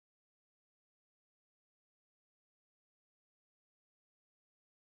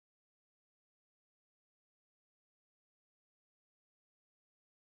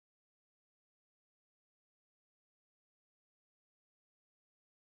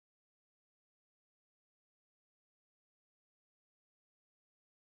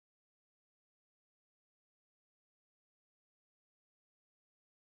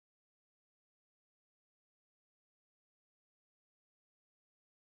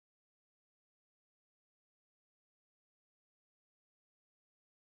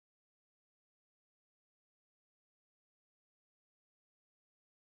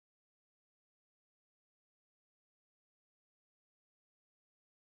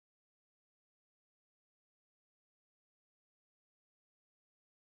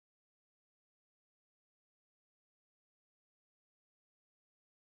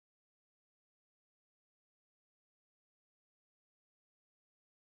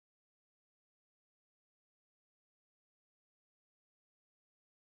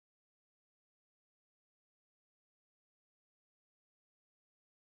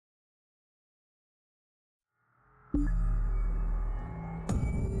Main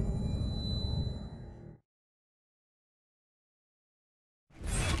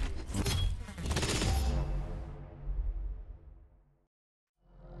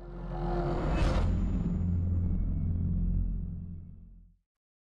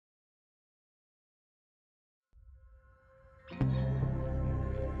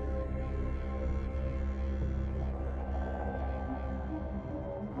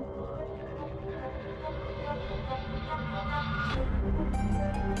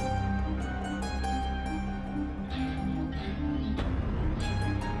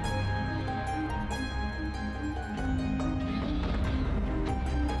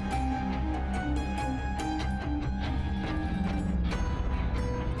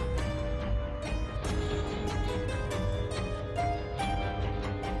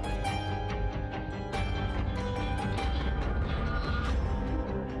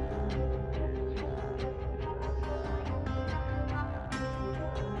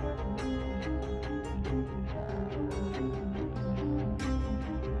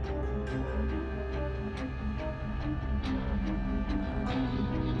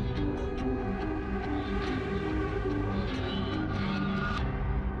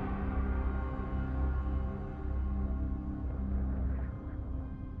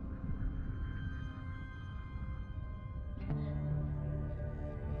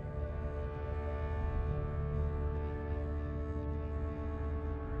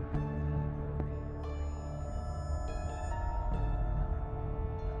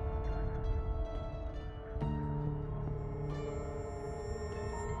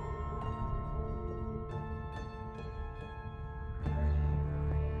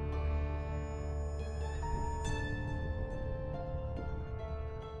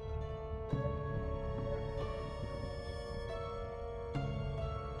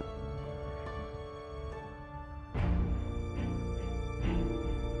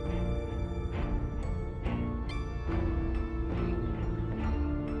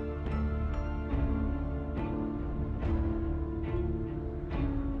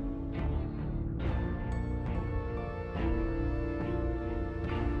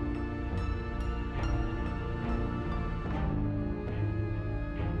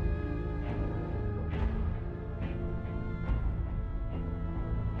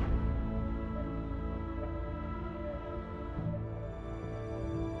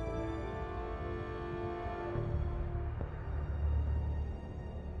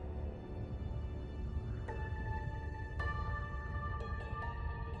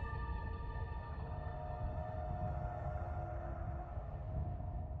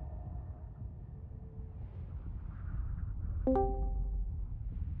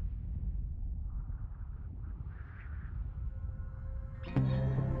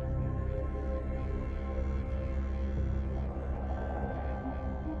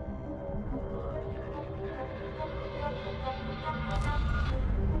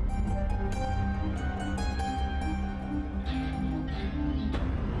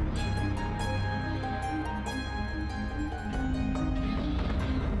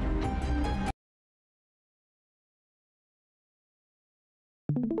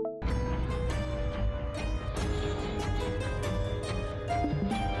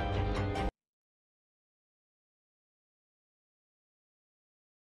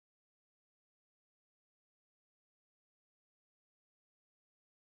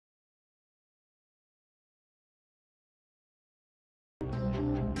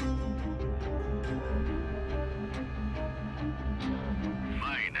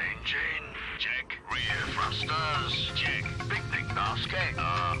engine, check. Rear thrusters, check. Picnic basket,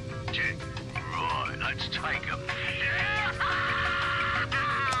 check. Right, let's take 'em.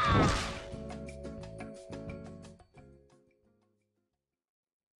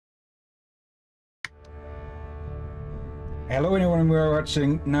 Hello anyone we are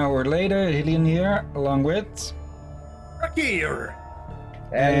watching now or later, Hillyan here, along with... Here!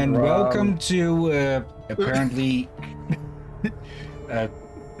 And welcome to, apparently, an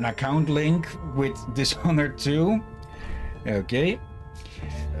account link with Dishonored 2. Okay.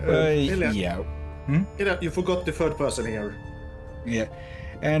 Yeah. You forgot the third person here. Yeah.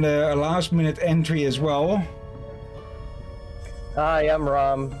 And a last minute entry as well. Hi, I'm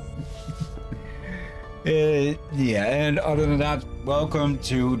Ram. Yeah, and other than that, welcome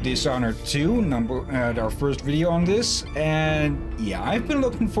to Dishonored 2, our first video on this. And yeah, I've been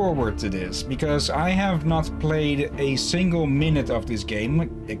looking forward to this because I have not played a single minute of this game.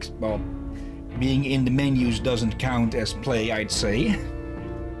 Well, being in the menus doesn't count as play, I'd say.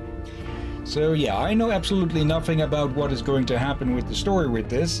 So yeah, I know absolutely nothing about what is going to happen with the story with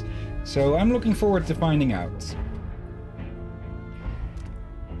this, so I'm looking forward to finding out.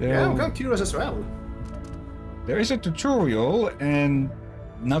 Yeah, I'm kind of curious as well. There is a tutorial, and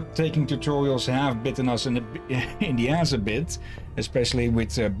not taking tutorials have bitten us in the ass a bit, especially with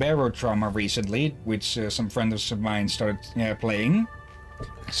barotrauma recently, which some friends of mine started playing.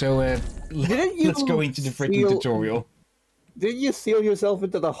 So let's go into the freaking tutorial. Did you seal yourself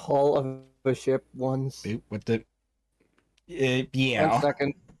into the hull of a ship once? What the? Yeah. 1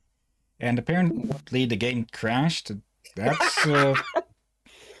 second. And apparently the game crashed. That's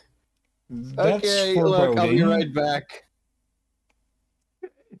that's okay, foreboding. look, I'll be right back.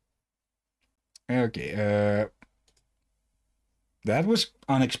 Okay, that was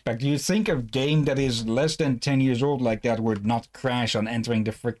unexpected. You'd think a game that is less than 10 years old like that would not crash on entering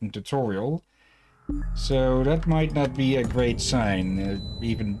the freaking tutorial. So that might not be a great sign.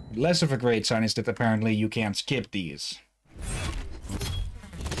 Even less of a great sign is that apparently you can't skip these.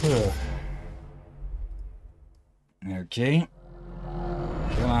 Okay.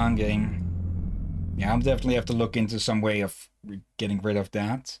 Come on, game. Yeah, I'll definitely have to look into some way of getting rid of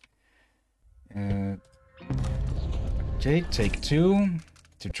that. Okay, take 2.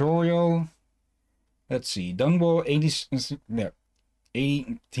 Tutorial. Let's see. Dunwall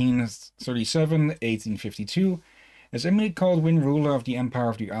 1837, 1852. As Emily Caldwin, ruler of the Empire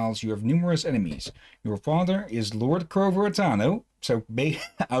of the Isles, you have numerous enemies. Your father is Lord Corvoratano, so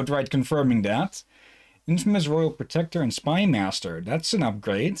outright confirming that. Infamous Royal Protector and Spy Master. That's an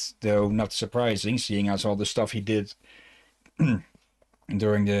upgrade, though not surprising, seeing as all the stuff he did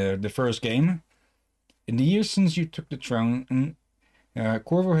during the first game. In the years since you took the throne,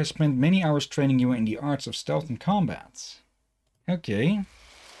 Corvo has spent many hours training you in the arts of stealth and combat. Okay.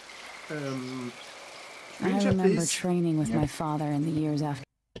 I remember training with my father in the years after.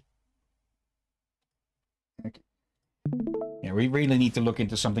 Okay. Yeah, we really need to look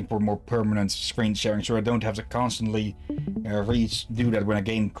into something for more permanent screen sharing, so I don't have to constantly do that when a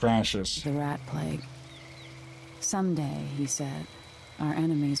game crashes. The rat plague. Someday, he said, our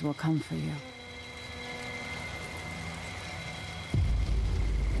enemies will come for you.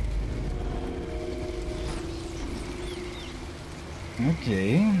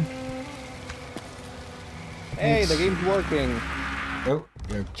 Okay. Hey, the game's working. Oh,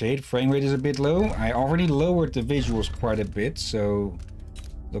 okay, the frame rate is a bit low. I already lowered the visuals quite a bit, so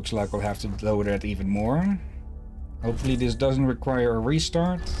looks like we'll have to lower that even more. Hopefully this doesn't require a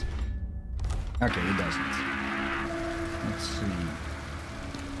restart. Okay, it doesn't. Let's see.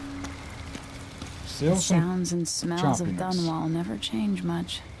 Still the some sounds and smells of choppiness. Dunwall never change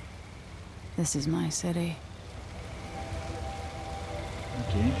much. This is my city.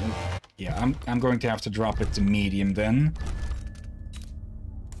 Okay, yeah, I'm going to have to drop it to medium then.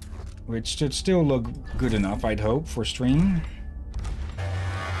 Which should still look good enough, I'd hope, for stream.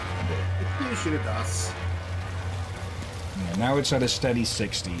 It usually does. Yeah, now it's at a steady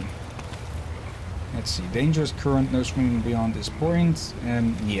 60. Let's see, dangerous current, no swimming beyond this point.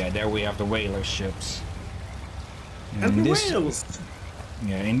 And yeah, there we have the whaler ships. And the this, whales!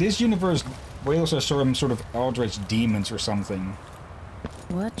 yeah, in this universe, whales are some sort of eldritch demons or something.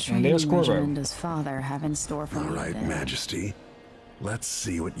 What And there's training Corvo. regimen does father have in store for All me right, today? Majesty. Let's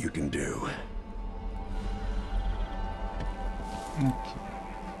see what you can do. Okay.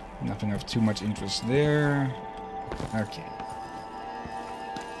 Nothing of too much interest there. Okay.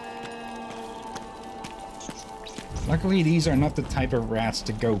 Luckily, these are not the type of rats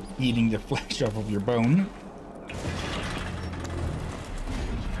to go eating the flesh off of your bone.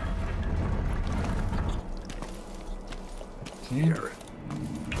 Okay.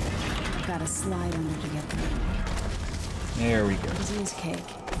 Gotta slide under to get through. There we go. Easy as cake.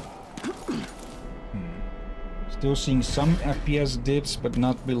 Still seeing some FPS dips, but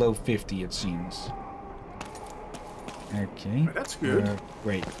not below 50 it seems. Okay. That's good.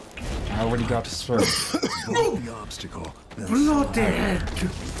 Wait. I already got this through. Break the obstacle. then Bloody slide. head!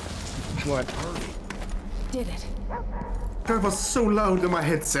 What? Did it. That was so loud in my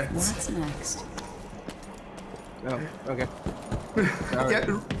headset. What's next? Oh, okay.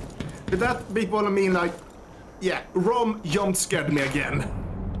 Yeah, with that people I mean like, yeah, Rom jump scared me again.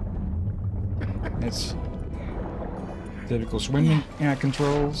 It's typical swimming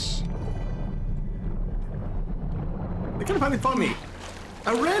controls. I kind of find it funny.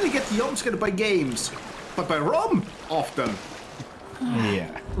 I rarely get jump scared by games, but by Rom, often.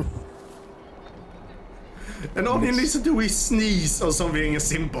 Yeah. And all he needs to do is sneeze or something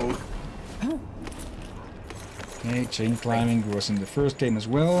simple. Okay, chain climbing was in the first game as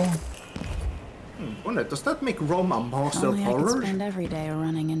well. Wonder, does that make Rom a master of Only I could horror? spend every day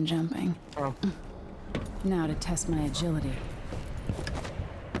running and jumping. Oh. Now to test my agility.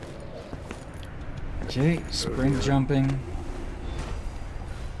 Okay, sprint jumping.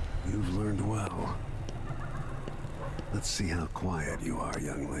 You've learned well. Let's see how quiet you are,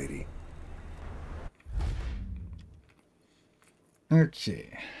 young lady.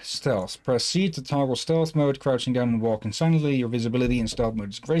 Okay, stealth. Press C to toggle stealth mode, crouching down and walking silently. Your visibility in stealth mode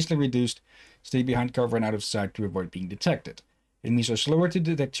is greatly reduced. Stay behind cover and out of sight to avoid being detected. Enemies are slower to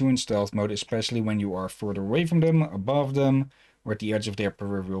detect you in stealth mode, especially when you are further away from them, above them, or at the edge of their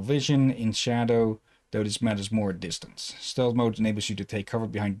peripheral vision, in shadow, though this matters more at distance. Stealth mode enables you to take cover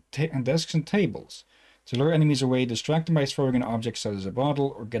behind desks and tables. To lure enemies away, distract them by throwing an object such as a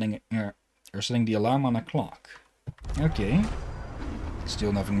bottle or setting the alarm on a clock. Okay.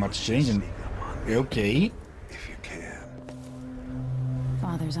 Still nothing much changing. Okay. If you can.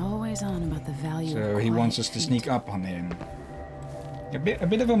 Father's always on about the value of So he wants us to sneak up on him. A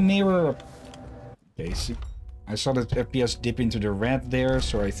bit of a mirror. Basic. I saw the FPS dip into the red there,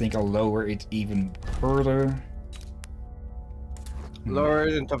 so I think I'll lower it even further. Lower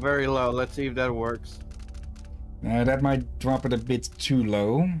it into very low. Let's see if that works. That might drop it a bit too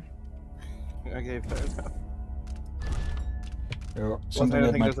low. Okay, fair enough. Something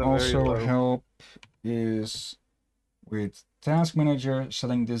that might also low. help is with Task Manager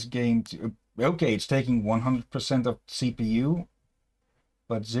setting this game to... Okay, it's taking 100% of CPU,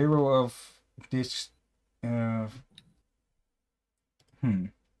 but 0 of this...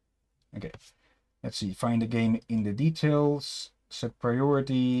 Okay, let's see. Find the game in the details. Set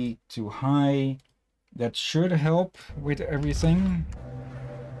priority to high. That should help with everything.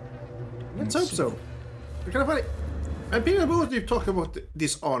 Let's hope so. It's kind of funny. I've been about to talk about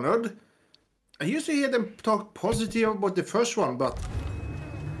Dishonored. I used to hear them talk positive about the first one, but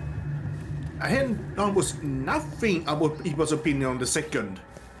I had almost nothing about people's opinion on the second.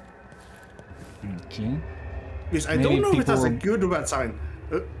 Okay. Because I Maybe don't know if that's a people- good or bad sign.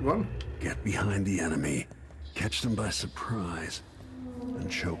 One? Get behind the enemy, catch them by surprise, and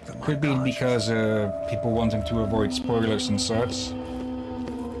choke them. Could be because people wanting to avoid spoilers and such.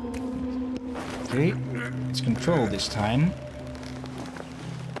 Okay, it's control this time.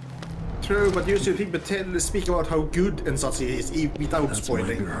 True, but usually people tend to speak about how good and such it is without That's my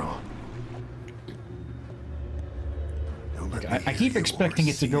spoiling. girl. Don't let I me keep hear expecting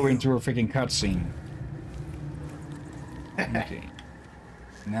your it to go seal. into a freaking cutscene. Okay.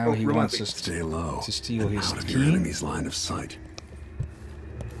 Now Oh, he romantic. wants us Stay low. to steal and his out of your key. enemy's line of sight.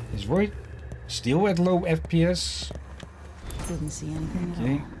 Is Roy still at low FPS? Didn't see anything at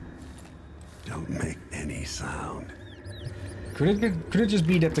Okay. all. Don't make any sound. Could it just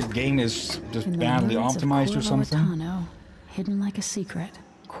be that the game is just In the badly woods of optimized or something? Corvo-Latano, hidden like a secret,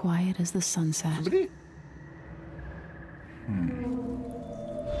 quiet as the sunset.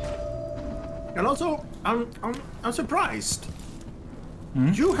 And also, I'm surprised.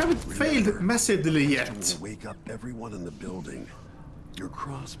 You haven't failed massively Will yet. wake up everyone in the building. Your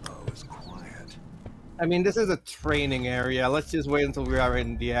crossbow is quiet. I mean, this is a training area. Let's just wait until we are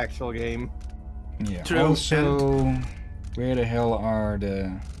in the actual game. Yeah. True, Also, where the hell are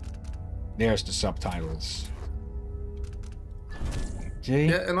the... There's the subtitles. Okay.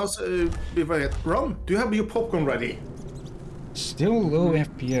 Yeah, and also, before I get Ron, do you have your popcorn ready? Still low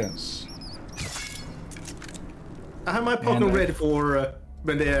FPS. I have my popcorn And, ready for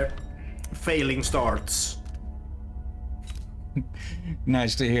when the failing starts.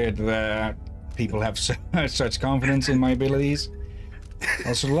 Nice to hear that people have such confidence in my abilities.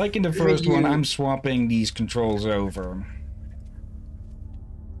 Also, like in the first one, I'm swapping these controls over.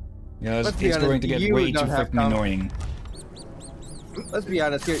 Yeah, Let's be it's honest, going to get you way too don't have freaking annoying. Let's be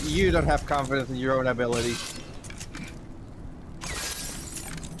honest here. You don't have confidence in your own ability.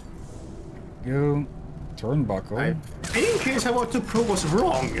 Go. Turnbuckle. I think case I want to prove us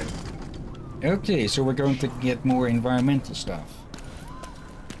wrong. Okay, so we're going to get more environmental stuff.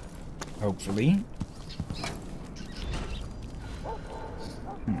 Hopefully.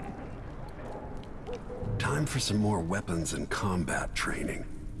 Time for some more weapons and combat training.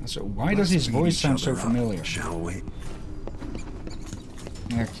 So why does Let's his beat voice each sound so other up, familiar? Shall we?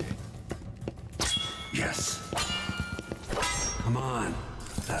 Okay. Yes. Come on.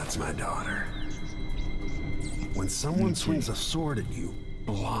 That's my daughter. When someone swings a sword at you,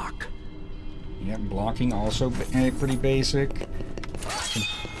 block. Yeah, blocking also pretty basic.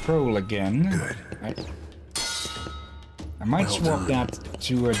 Control again. Good. I might Well swap done. that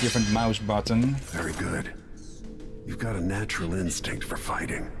to a different mouse button. Very good. You've got a natural instinct for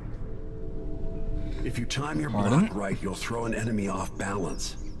fighting. If you time your Pardon? block right, you'll throw an enemy off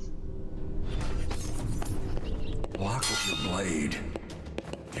balance. Block with your blade.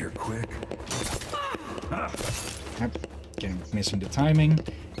 Here, quick. Again, missing the timing.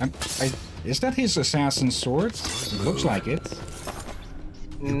 Is that his assassin sword? It looks like it.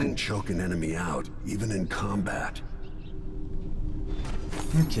 You can choke an enemy out, even in combat.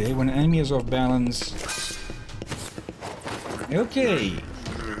 Okay, when an enemy is off balance. Okay.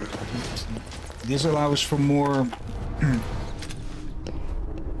 This allows for more.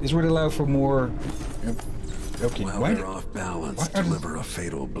 This would allow for more. Okay, While why? they're off balance, deliver a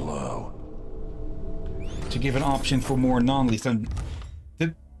fatal blow. To give an option for more non-lethal.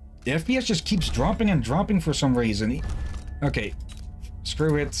 The FPS just keeps dropping and dropping for some reason. Okay,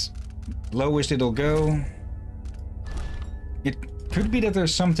 screw it. Lowest it'll go. It could be that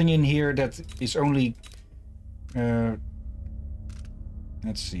there's something in here that is only.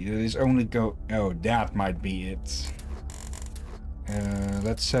 Let's see. It is only go. Oh, that might be it.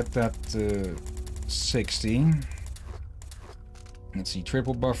 Let's set that to 60. Let's see.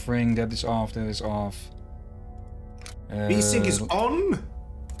 Triple buffering. That is off. That is off. V-Sync is on.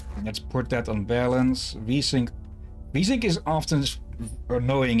 Let's put that on balance. V-Sync is often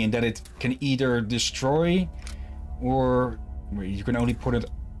annoying in that it can either destroy or you can only put it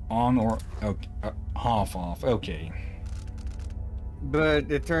on or half off. Okay. But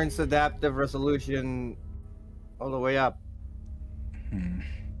it turns adaptive resolution all the way up.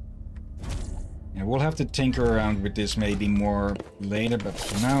 Yeah, we'll have to tinker around with this maybe more later, but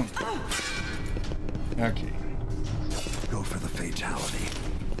for now. Okay. Go for the fatality.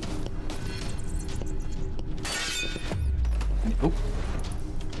 Oh.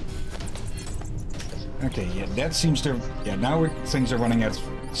 Okay, yeah, that seems to. Yeah, now things are running at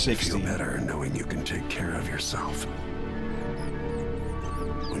 60. Feel better knowing you can take care of yourself.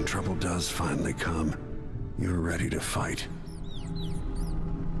 When trouble does finally come, you're ready to fight.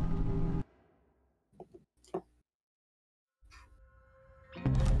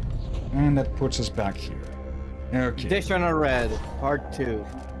 And that puts us back here. Okay. Dishonored, part 2.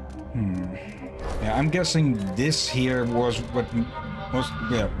 Yeah, I'm guessing this here was what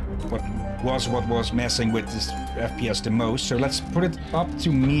was messing with this FPS the most. So let's put it up to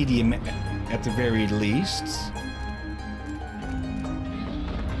medium at the very least.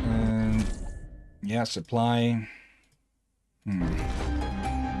 Yeah, supply.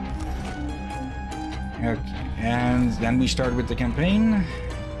 Okay, and then we start with the campaign.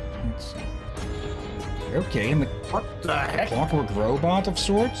 Let's see. Okay, and the What the heck? clockwork robot of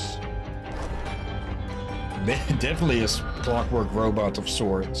sorts. Definitely a clockwork robot of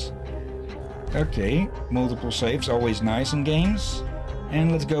sorts. Okay, multiple saves, always nice in games.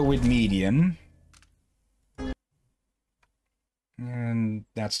 And let's go with medium. And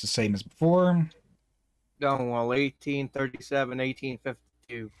that's the same as before. Done well, 1837,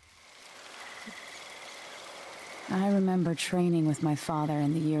 1852. I remember training with my father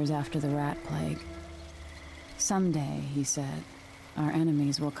in the years after the rat plague. Someday, he said, our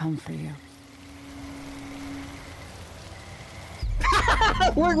enemies will come for you.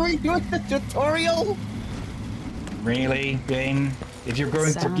 Were we doing the tutorial? Really, Bane? If you're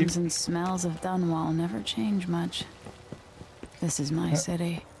going to Sounds give... and smells of Dunwall never change much. This is my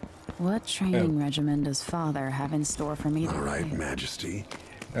city. What training regimen does father have in store for me All right, today? Majesty.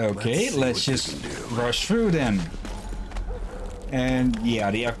 Okay, let's just rush through then. And yeah,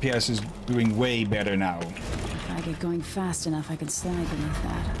 the FPS is doing way better now. If I get going fast enough, I could slide beneath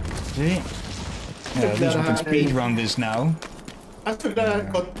that. See? Yeah, at least we can speedrun this now. I took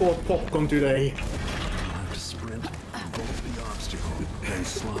that got bought popcorn today. Have to sprint, vault the obstacle, then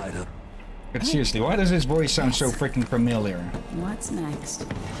slide up. But seriously, why does his voice sound so freaking familiar? What's next?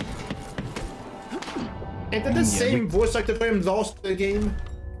 Ain't that the same voice actor from last game?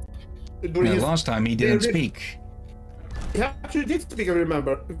 No, last time he didn't speak. He actually did speak, I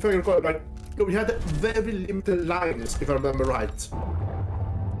remember. If I recall, like, we had very limited lines, if I remember right.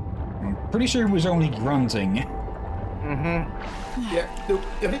 I'm pretty sure he was only grunting. Yeah,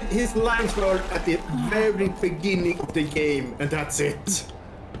 I think his lines were at the very beginning of the game, and that's it.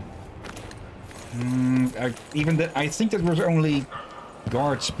 I think that was only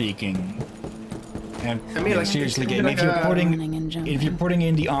guard speaking. And I mean, like, seriously, it's game, like if you're running and jumping. putting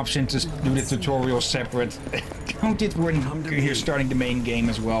in the option to do the tutorial separate, count it when you're starting the main game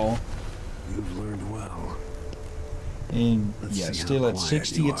as well. You've learned well. And Let's yeah, see still how at quiet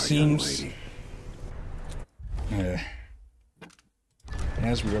 60 you it are, young seems. lady.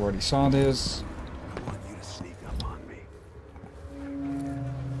 Yes, we already saw this. I want you to sneak up on me.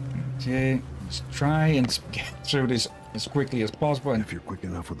 Okay, let's try and get through this as quickly as possible. And If you're quick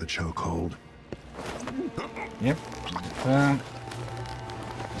enough with the chokehold. yep.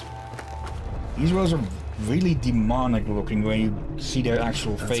 These ones are really demonic looking when you see their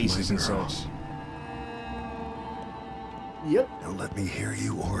actual That's my faces and girl. such. Yep. Don't let me hear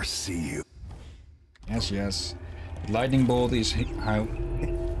you or see you. Yes, yes. Lightning bolt is how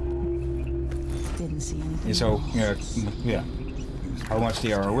didn't see anything. So, yeah. How much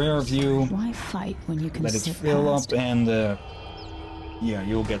they are aware of you. Why fight when you can Let it sit fill past? up and, yeah,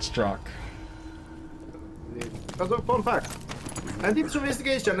 you'll get struck. That's a fun fact. I did some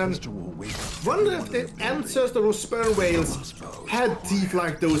investigation, and one of the ancestors of sperm whales had teeth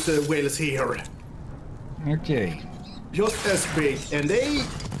like those whales here. Okay. Just as big, and they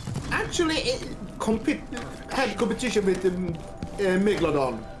actually had competition with the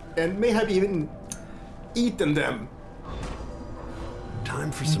Megalodon, and may have even eaten them.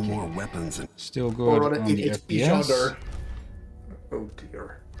 Time for some more weapons and Still Or good rather on the eat each FPS. other. Oh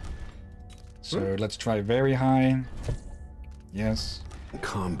dear. So let's try very high. Yes.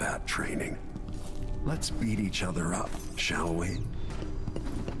 combat training. Let's beat each other up, shall we?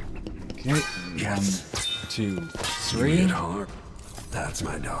 Okay. Yes. 1, 2, You 3. hit hard. That's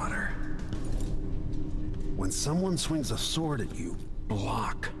my daughter. When someone swings a sword at you,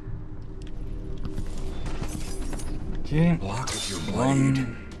 block. Okay. Block with your blade.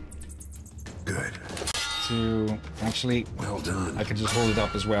 1, Good. 2. Actually, Well done. I can just hold it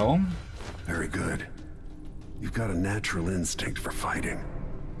up as well. Very good. You've got a natural instinct for fighting.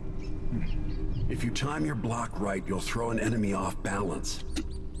 If you time your block right, you'll throw an enemy off balance.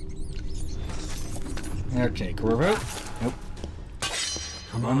 Okay, Corvo. Nope.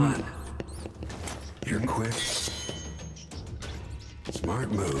 Come on. You're quick. Smart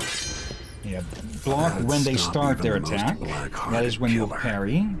move. Yeah, block That'd when they stop start even their the most attack. black-hearted That is when you killer.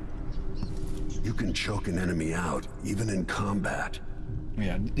 parry. You can choke an enemy out, even in combat.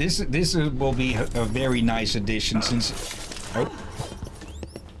 Yeah, this will be a very nice addition since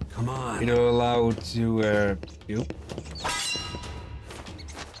Come on. it'll allow to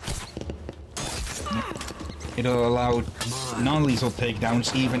it'll allow non-lethal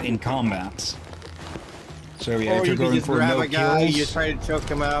takedowns even in combat. So yeah, Or if you you're can going just for grab no a guy, you kills, try to choke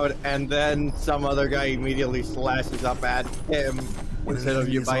him out, and then some other guy immediately slashes up at him When an instead of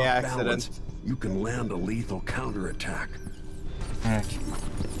enemy you is by off accident. balance, you can land a lethal counterattack. there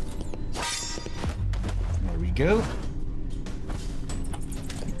we go.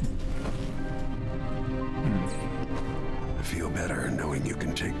 I feel better knowing you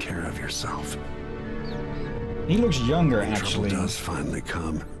can take care of yourself. He looks younger When actually trouble does finally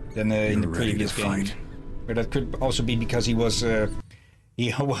come, than in the you're ready previous to game. fight. But that could also be because he wasn't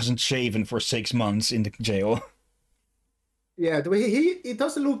shaven for 6 months in the jail. Yeah, the way he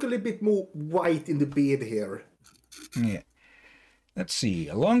doesn't look a little bit more white in the beard here. Yeah. Let's see.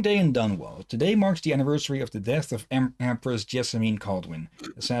 A long day in Dunwall. Today marks the anniversary of the death of Empress Jessamine Caldwin,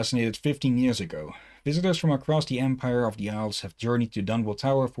 assassinated 15 years ago. Visitors from across the Empire of the Isles have journeyed to Dunwall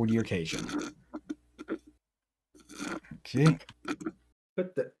Tower for the occasion. Okay.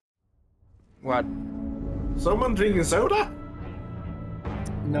 But What? someone drinking soda?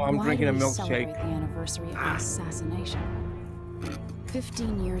 No, I'm Why drinking a do we milkshake. celebrate the anniversary of the assassination?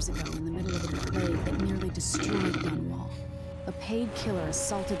 15 years ago, in the middle of a plague that nearly destroyed Dunwall, a paid killer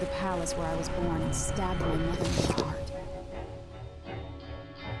assaulted the palace where I was born and stabbed my mother in the heart.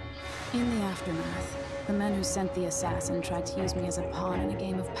 In the aftermath, the men who sent the assassin tried to use me as a pawn in a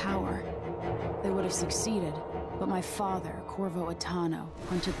game of power. They would have succeeded, but my father, Corvo Attano,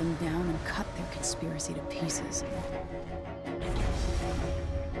 hunted them down and cut their conspiracy to pieces.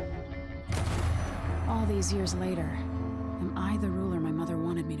 All these years later, am I the ruler my mother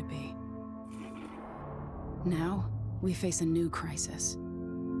wanted me to be? Now, we face a new crisis.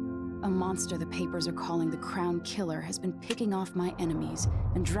 A monster the papers are calling the Crown Killer has been picking off my enemies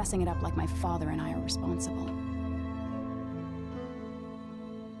and dressing it up like my father and I are responsible.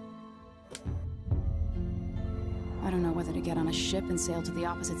 I don't know whether to get on a ship and sail to the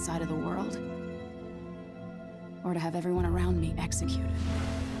opposite side of the world, or to have everyone around me executed.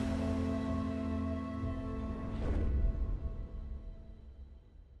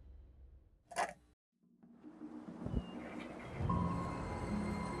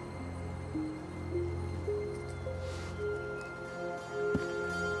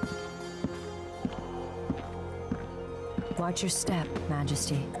 Watch your step,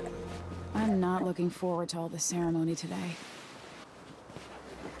 Majesty. I'm not looking forward to all the ceremony today.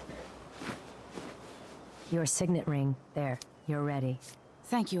 Your signet ring. There. You're ready.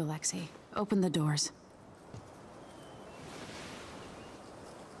 Thank you, Alexei. Open the doors.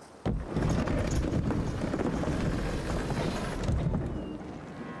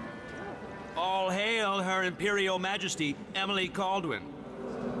 All hail Her Imperial Majesty, Emily Caldwin.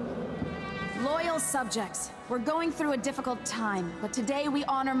 Loyal subjects, we're going through a difficult time, but today we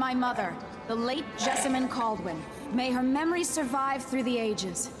honor my mother, the late Jessamine Caldwin. May her memory survive through the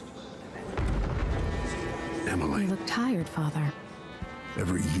ages. Emily, You look tired, Father.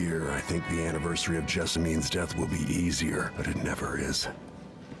 Every year, I think the anniversary of Jessamine's death will be easier, but it never is.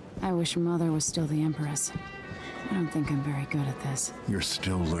 I wish Mother was still the Empress. I don't think I'm very good at this. You're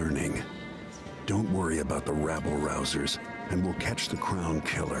still learning. Don't worry about the rabble-rousers, and we'll catch the Crown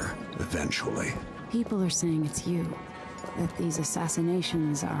Killer, eventually. People are saying it's you. That these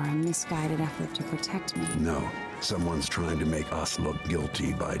assassinations are a misguided effort to protect me. No, someone's trying to make us look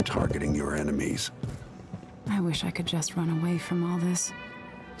guilty by targeting your enemies. I wish I could just run away from all this.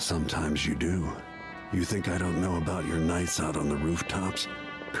 Sometimes you do. You think I don't know about your nights out on the rooftops?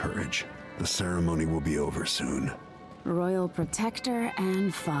 Courage. The ceremony will be over soon. Royal Protector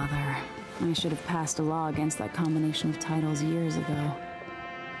and Father. I should have passed a law against that combination of titles years ago.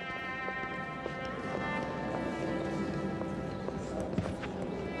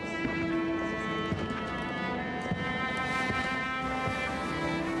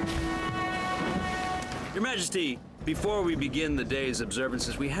 Your Majesty, before we begin the day's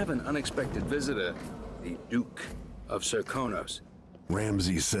observances, we have an unexpected visitor, the Duke of Serkonos.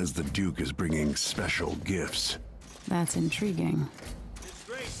 Ramsey says the Duke is bringing special gifts. That's intriguing. His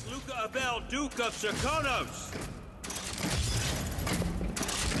Grace Luca Abel, Duke of Serkonos!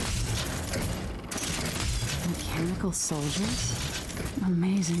 Mechanical soldiers?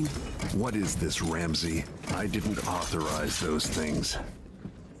 Amazing. What is this, Ramsey? I didn't authorize those things.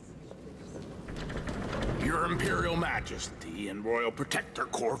 Your Imperial Majesty and Royal Protector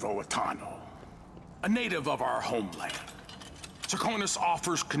Corvo Attano, a native of our homeland. Serkonos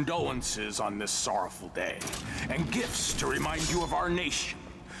offers condolences on this sorrowful day, and gifts to remind you of our nation,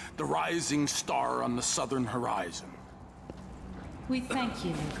 the rising star on the southern horizon. We thank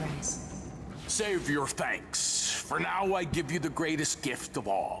you, Your Grace. Save your thanks. For now, I give you the greatest gift of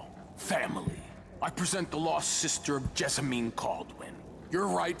all, family. I present the lost sister of Jessamine Caldwin, your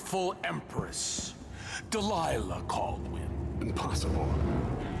rightful Empress, Delilah Caldwin. Impossible.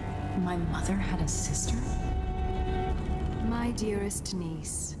 My mother had a sister? My dearest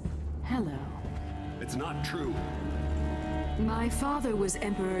niece, hello. It's not true. My father was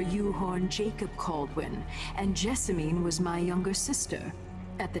Emperor Euhorn Jacob Caldwin, and Jessamine was my younger sister.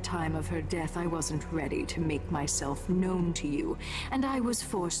 At the time of her death, I wasn't ready to make myself known to you, and I was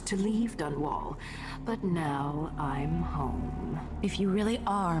forced to leave Dunwall. But now I'm home. If you really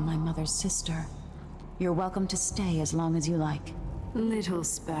are my mother's sister, you're welcome to stay as long as you like. Little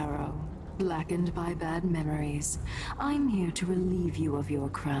sparrow, blackened by bad memories, I'm here to relieve you of your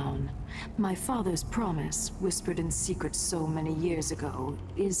crown. My father's promise, whispered in secret so many years ago,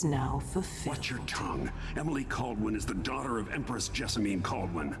 is now fulfilled. Watch your tongue. Emily Caldwin is the daughter of Empress Jessamine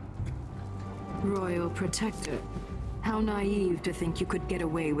Caldwin. Royal Protector, how naive to think you could get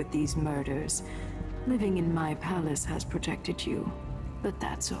away with these murders. Living in my palace has protected you, but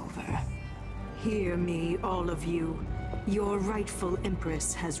that's over. Hear me, all of you. Your rightful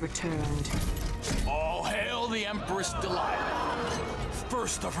Empress has returned. All hail the Empress Delilah,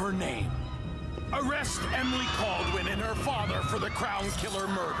 first of her name. Arrest Emily Caldwin and her father for the Crown Killer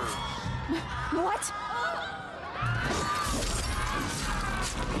murder. What?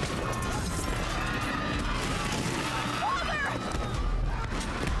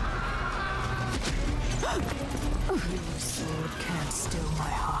 Your sword can't still my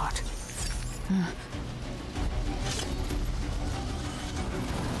heart.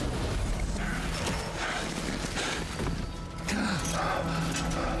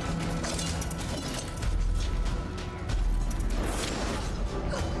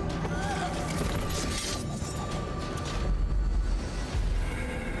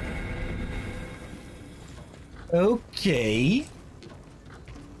 Okay.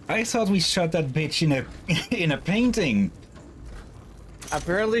 I thought we shot that bitch in a in a painting.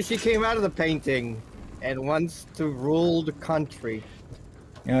 Apparently she came out of the painting and wants to rule the country.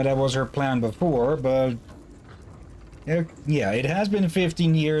 Yeah, that was her plan before, but yeah, it has been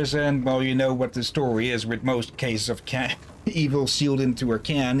 15 years, and well, you know what the story is with most cases of evil sealed into a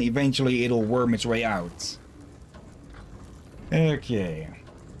can. Eventually, it'll worm its way out. Okay.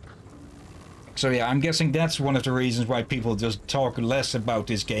 So yeah, I'm guessing that's one of the reasons why people just talk less about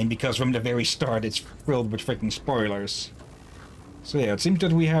this game, because from the very start it's filled with freaking spoilers. So yeah, it seems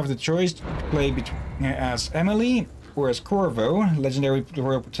that we have the choice to play as Emily or as Corvo, legendary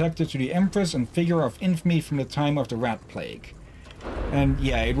royal protector to the Empress and figure of infamy from the time of the Rat Plague. And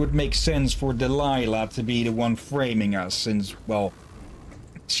yeah, it would make sense for Delilah to be the one framing us, since, well,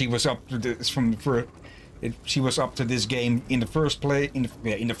 she was up to this she was up to this game in the first in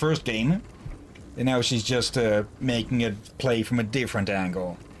the first game. And now she's just making it play from a different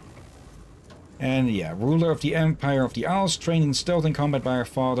angle. And yeah, ruler of the Empire of the Isles, trained in stealth and combat by her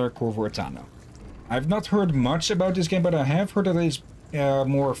father, Corvo Attano. I've not heard much about this game, but I have heard that it's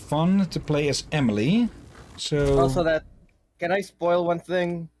more fun to play as Emily. So Also, can I spoil one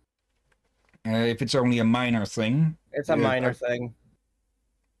thing? if it's only a minor thing, It's a minor thing.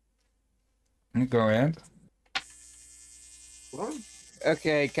 go ahead. What?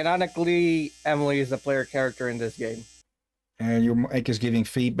 Okay, canonically, Emily is the player character in this game. Your mic is giving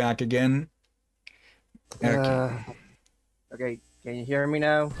feedback again. Okay. Okay, can you hear me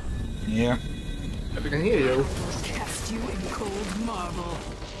now? Yeah. I can hear you. Cast you in cold marble.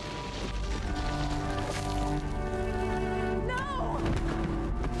 No!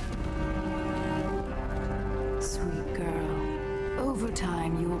 Sweet girl, over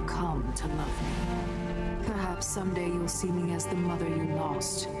time you will come to love me. Perhaps someday you'll see me as the mother you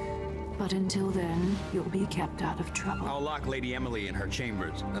lost. But until then, you'll be kept out of trouble. I'll lock Lady Emily in her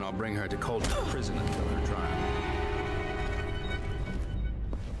chambers, then I'll bring her to Coldwood Prison until her trial.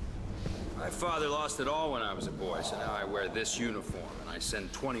 My father lost it all when I was a boy, so now I wear this uniform, and I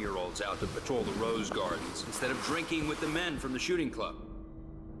send 20-year-olds out to patrol the Rose Gardens instead of drinking with the men from the shooting club.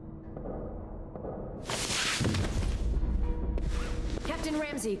 Captain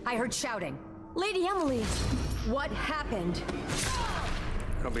Ramsey, I heard shouting. Lady Emily, what happened?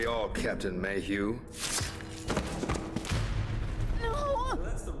 That'll be all, Captain Mayhew. No!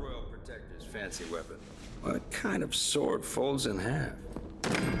 That's the Royal Protector's fancy weapon. What kind of sword folds in half?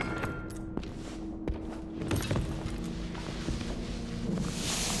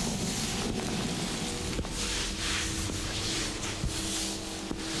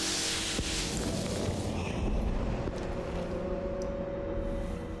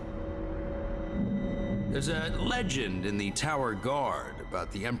 There's a legend in the Tower Guard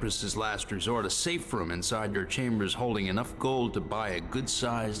about the Empress's last resort, a safe room inside your chambers holding enough gold to buy a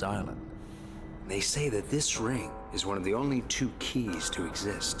good-sized island. They say that this ring is one of the only 2 keys to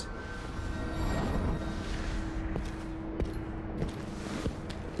exist.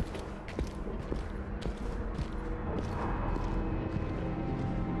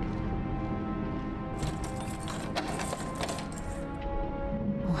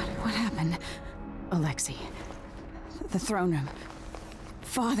 What happened? Alexei. The throne room.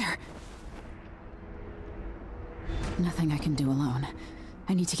 Father. Nothing I can do alone.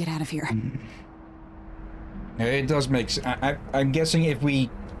 I need to get out of here. It does make sense. I'm guessing if we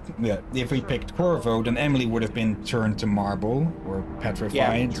picked Corvo, then Emily would have been turned to marble or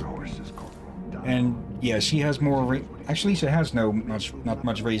petrified. And yeah, she has more. Actually, she has not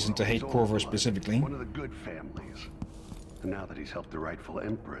much reason to hate Corvo specifically. One of the good families. And now that he's helped the rightful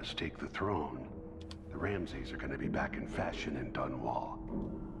Empress take the throne, the Ramseys are going to be back in fashion in Dunwall.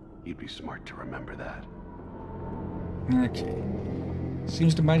 You'd be smart to remember that. Okay.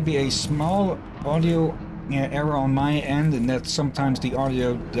 Seems there might be a small audio error on my end, and that sometimes the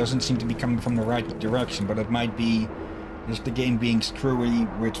audio doesn't seem to be coming from the right direction, but it might be just the game being screwy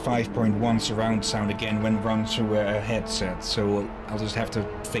with 5.1 surround sound again when run through a headset, so I'll just have to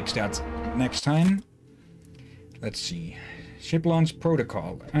fix that next time. Let's see. Ship launch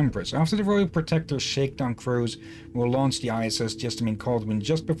protocol. Empress. After the Royal Protector's shakedown cruise, we'll launch the ISS Jessamine Caldwin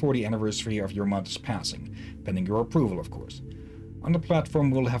just before the anniversary of your mother's passing, pending your approval, of course. On the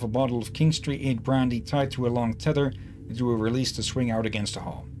platform, we'll have a bottle of King Street 8 brandy tied to a long tether that you will release to swing out against the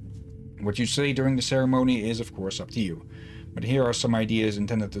hull. What you say during the ceremony is, of course, up to you, but here are some ideas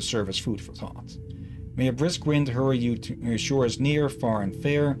intended to serve as food for thought. May a brisk wind hurry you to shores near, far, and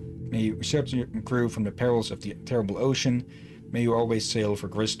fair. May you shelter your crew from the perils of the terrible ocean. May you always sail for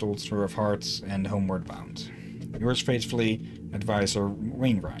Crystal, Through of Hearts, and homeward bound. Yours faithfully, Advisor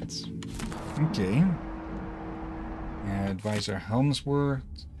Wainwright. Okay. Advisor Helmswater.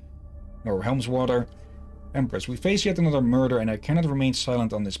 Empress, we face yet another murder, and I cannot remain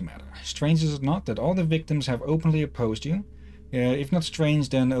silent on this matter. Strange is it not that all the victims have openly opposed you? If not strange,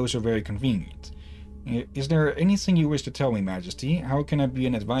 then also very convenient. Is there anything you wish to tell me, Majesty? How can I be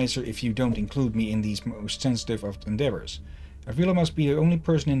an advisor if you don't include me in these most sensitive of endeavors? I feel I must be the only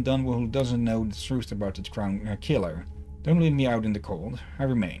person in Dunwall who doesn't know the truth about the crown killer. Don't leave me out in the cold. I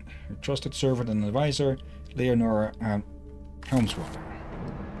remain. Your trusted servant and advisor, Leonora Helmswater.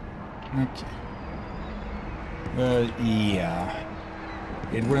 Okay. Yeah.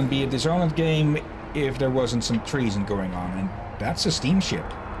 It wouldn't be a Dishonored game if there wasn't some treason going on, and that's a steamship.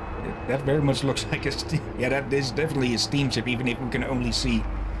 That very much looks like a yeah, that is definitely a steamship, even if we can only see...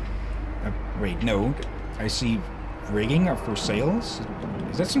 wait, no. I see rigging up for sails?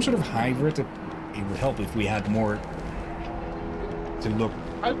 Is that some sort of hybrid? It would help if we had more to look...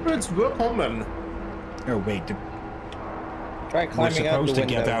 Hybrids were common. Oh, wait. Try climbing out the window.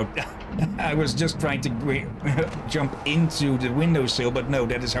 Get out. I was just trying to jump into the windowsill, but no,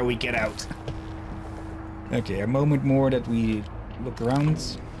 that is how we get out. Okay, a moment more that we look around.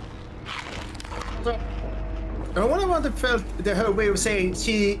 So, I wonder what it felt, her way of saying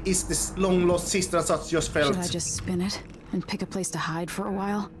she is this long-lost sister and such just felt. Should I just spin it and pick a place to hide for a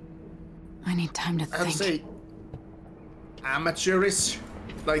while? I need time to think. I'd say amateurish.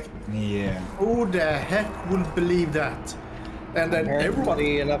 Like, Yeah. who the heck would believe that? And then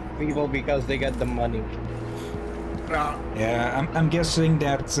everybody... enough people because they get the money. Yeah, I'm guessing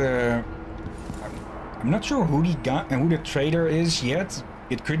that I'm not sure who the trader is yet.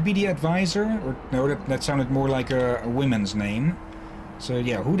 It could be the advisor, or no, that sounded more like a woman's name. So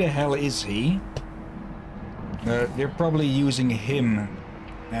yeah, who the hell is he? They're probably using him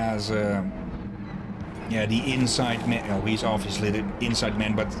as yeah, the inside man. Oh, he's obviously the inside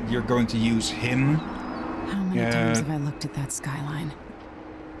man, but you're going to use him. How many times have I looked at that skyline?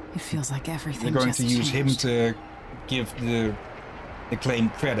 It feels like everything. You're going just to use him changed. to give the claim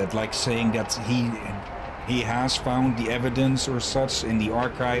credit, like saying that he has found the evidence or such in the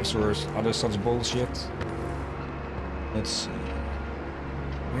archives or other such bullshit. Let's see.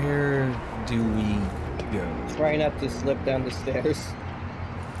 Where do we go? Try not to slip down the stairs.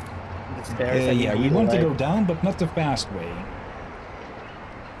 Yeah, we want to go down, but not the fast way.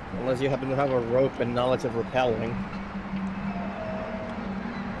 Unless you happen to have a rope and knowledge of rappelling.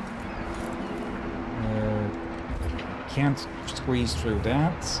 Can't squeeze through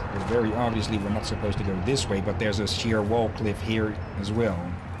that. But very obviously we're not supposed to go this way, but there's a sheer wall cliff here as well.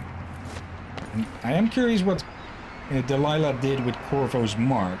 And I am curious what Delilah did with Corvo's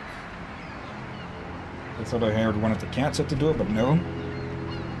mark. I thought I heard one of the cats at the door, but no.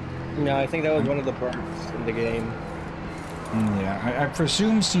 No, I think that was one of the perks in the game. Yeah, I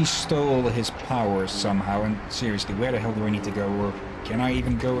presume she stole his powers somehow, and seriously, where the hell do I need to go? Or can I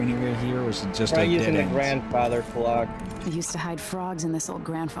even go anywhere here, or is it just Try a dead using the end? grandfather clock. I used to hide frogs in this old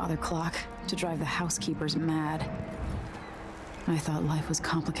grandfather clock to drive the housekeepers mad. I thought life was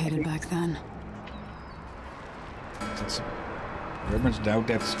complicated back then. I very much doubt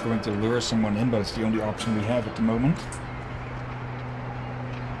that's going to lure someone in, but it's the only option we have at the moment.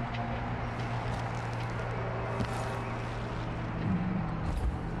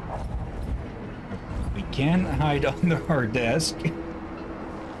 We can hide under our desk.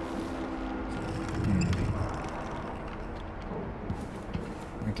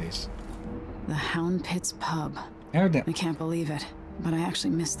 Okay. The Hound Pit's pub. Oh, that. I can't believe it, but I actually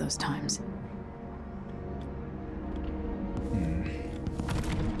miss those times.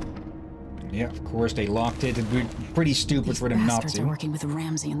 Yeah, of course they locked it. It'd be pretty stupid These for them not bastards to. are working with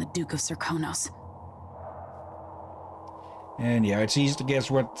Ramsey and the Duke of Serkonos. And yeah, it's easy to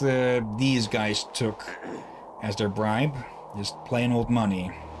guess what these guys took as their bribe. Just plain old money.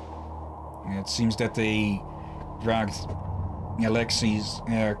 It seems that they dragged Alexei's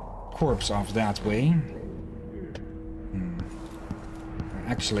corpse off that way.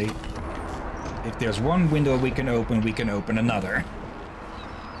 Actually, if there's one window we can open another.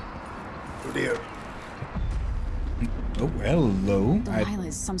 Oh dear. Oh, hello. Delilah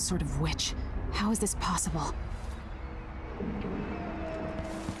is some sort of witch. How is this possible?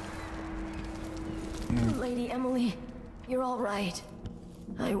 Lady Emily, you're all right.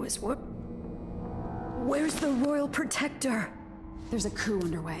 I was Where's the Royal Protector? There's a coup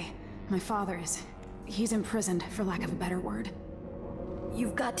underway. My father is... he's imprisoned, for lack of a better word.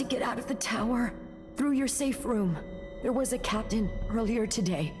 You've got to get out of the tower. Through your safe room. There was a captain earlier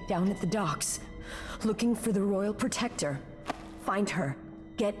today, down at the docks. Looking for the Royal Protector. Find her.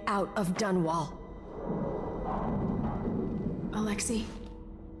 Get out of Dunwall. Alexei,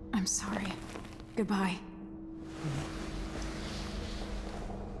 I'm sorry. Goodbye.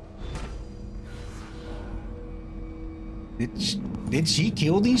 Did she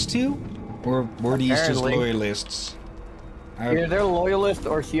kill these two? Or were these just Apparently. loyalists? Either they're loyalists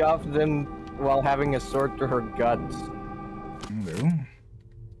or she offed them while having a sword to her guts. Hello.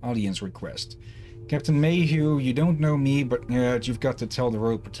 Audience request. Captain Mayhew, you don't know me, but you've got to tell the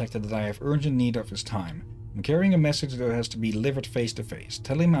Royal Protector that I have urgent need of his time. I'm carrying a message that has to be delivered face to face.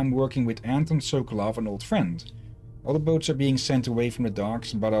 Tell him I'm working with Anton Sokolov, an old friend. All the boats are being sent away from the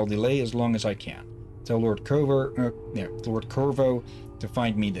docks, but I'll delay as long as I can. Tell Lord Corvo to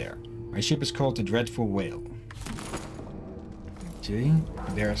find me there. My ship is called the Dreadful Whale. Okay,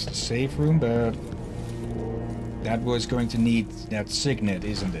 there's the safe room, but that was going to need that signet,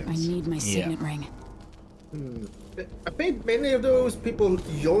 isn't it? I need my signet ring. I think many of those people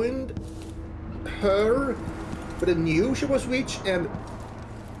joined her, but they knew she was witch, and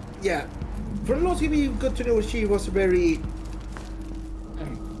yeah, for a lot of you got to know she was very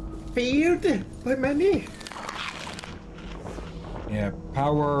feared by many. Yeah,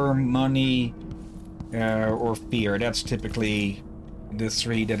 power, money, or fear. That's typically the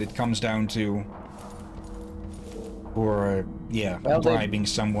three that it comes down to. Or, yeah, Well, bribing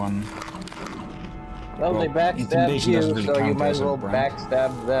someone. Well, they backstab intimidation you, doesn't really so you count might as as a well bribe.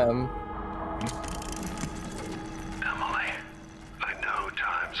 backstab them. Emily, I know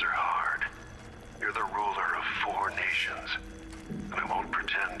times are hard. You're the ruler of 4 nations. And I won't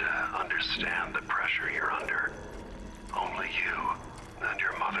pretend to understand the pressure you're under. Only you, and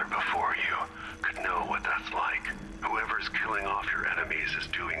your mother before you, could know what that's like. Whoever's killing off your enemies is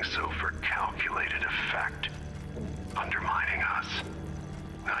doing so for calculated effect. Undermining us.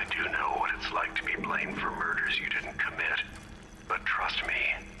 I do know what it's like to be blamed for murders you didn't commit. But trust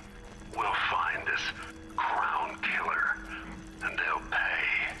me, we'll find this crown killer, and they'll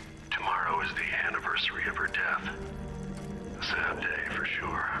pay. Tomorrow is the anniversary of her death. A sad day for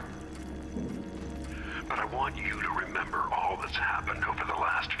sure. But I want you to remember all that's happened over the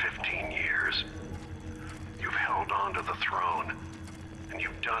last 15 years. You've held on to the throne, and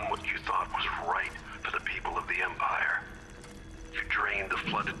you've done what you thought was right for the people of the Empire. You drained the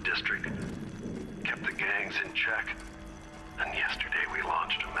flooded district, kept the gangs in check, and yesterday we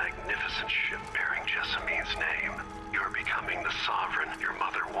launched a magnificent ship bearing Jessamine's name. You're becoming the sovereign your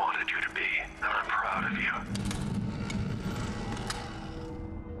mother wanted you to be, and I'm proud of you.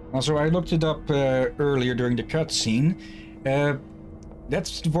 Also, I looked it up earlier during the cutscene.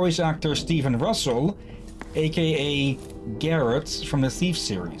 That's the voice actor Stephen Russell, aka Garrett from the Thief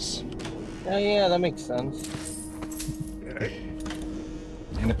series. Oh yeah, that makes sense.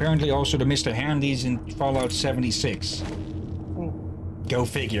 And apparently also the Mr. Handys in Fallout 76. Go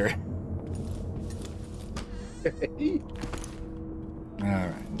figure.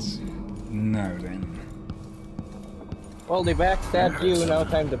 Alright. Now then. Well, they backstabbed you, now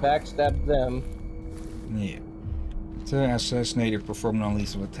time to backstab them. Yeah. To assassinate or perform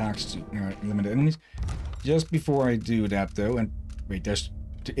non-lethal attacks to limit enemies. Just before I do that though, and wait,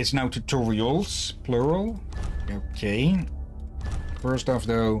 it's now tutorials, plural. Okay. First off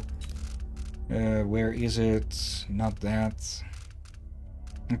though, where is it? Not that.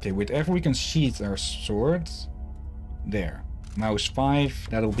 Okay, whenever we can sheath our swords. There. Mouse 5,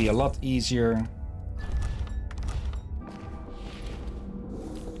 that'll be a lot easier.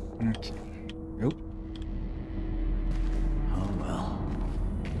 Okay. Oh. Oh well.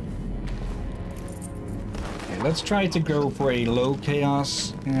 Okay, let's try to go for a low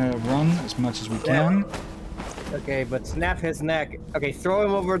chaos run as much as we can. Okay, but snap his neck. Okay, throw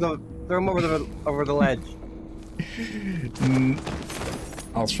him over the ledge.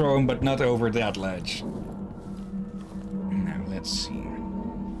 I'll throw him, but not over that ledge. Now let's see.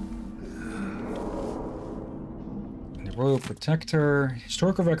 The Royal Protector,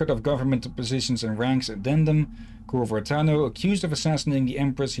 historical record of governmental positions and ranks addendum. Corvo Attano, accused of assassinating the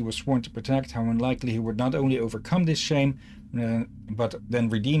Empress he was sworn to protect. How unlikely he would not only overcome this shame, but then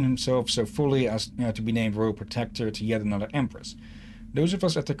redeem himself so fully as to be named Royal Protector to yet another Empress. Those of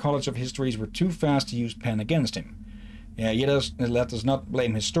us at the College of Histories were too fast to use pen against him. Yet let us not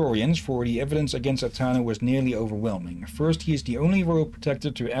blame historians, for the evidence against Attano was nearly overwhelming. First, he is the only Royal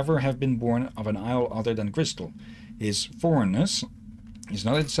Protector to ever have been born of an isle other than Crystal. His foreignness is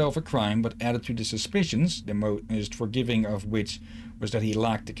not itself a crime, but added to the suspicions, the most forgiving of which was that he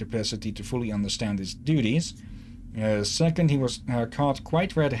lacked the capacity to fully understand his duties. Second, he was caught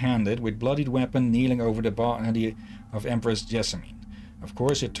quite red-handed, with bloodied weapon kneeling over the body of Empress Jessamine. Of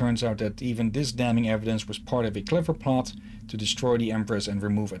course, it turns out that even this damning evidence was part of a clever plot to destroy the Empress and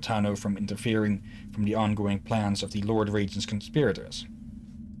remove Attano from interfering from the ongoing plans of the Lord Regent's conspirators.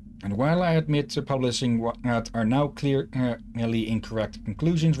 And while I admit to publishing what are now clearly incorrect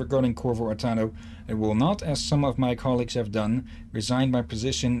conclusions regarding Corvo Attano, I will not, as some of my colleagues have done, resign my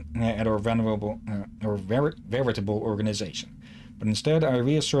position at our veritable organization. But instead, I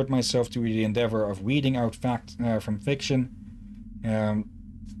reassert myself to the endeavor of weeding out fact from fiction, to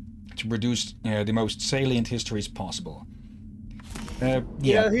produce the most salient histories possible.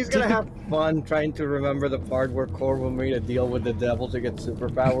 Yeah, he's gonna have fun trying to remember the part where Corvo made a deal with the devil to get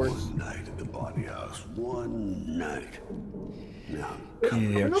superpowers. One night in the body house, one night. Now,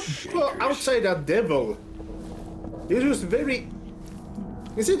 I'm not outside that devil. It was very...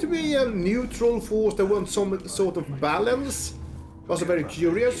 It seemed to be a neutral force that wants some sort of balance. Also very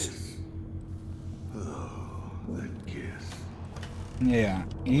curious. oh, that kiss. Yeah,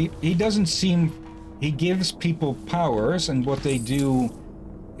 he doesn't seem... He gives people powers, and what they do,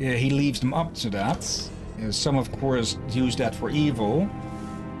 he leaves them up to that. Some, of course, use that for evil,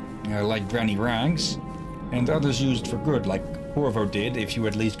 like Granny Rags, and others use it for good, like Corvo did, if you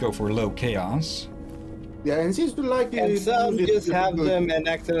at least go for low chaos. Yeah, and seems to like... And some just have them and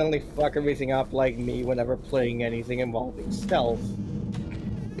accidentally fuck everything up, like me whenever playing anything involving stealth.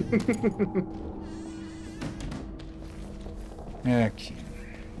 Okay.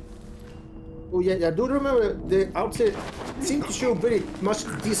 Oh yeah, I do remember the outside seemed to show very much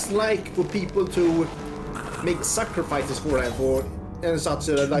dislike for people to make sacrifices for him, and such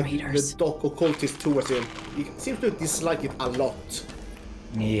like the doc occultist towards him. He seems to dislike it a lot.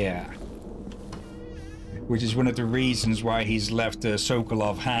 Yeah. Which is one of the reasons why he's left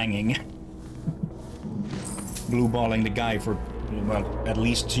Sokolov hanging. Blueballing the guy for, well, at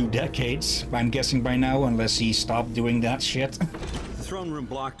least 2 decades, I'm guessing by now, unless he stopped doing that shit. The throne room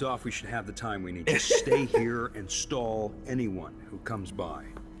blocked off, we should have the time we need. Just stay here and stall anyone who comes by.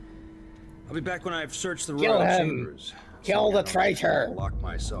 I'll be back when I've searched the royal chambers. Kill the traitor! I'll lock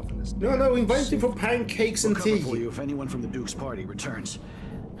myself in this. No, invite him for pancakes and tea. For you if anyone from the Duke's party returns.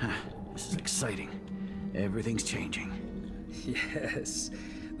 This is exciting. Everything's changing. Yes,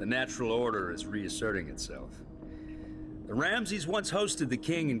 the natural order is reasserting itself. The Ramseys once hosted the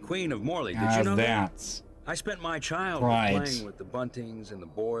king and queen of Morley. Did you know that? I spent my childhood playing with the Buntings and the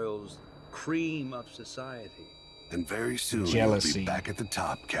Boyles, cream of society. And very soon you'll be back at the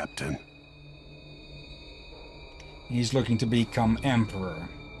top, Captain. He's looking to become emperor.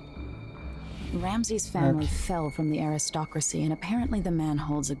 Ramsay's family fell from the aristocracy, and apparently the man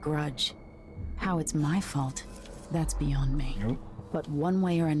holds a grudge. How it's my fault, that's beyond me. Nope. But one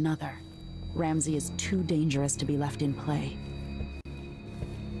way or another, Ramsay is too dangerous to be left in play.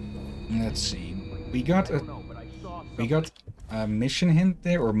 Let's see. We got a mission hint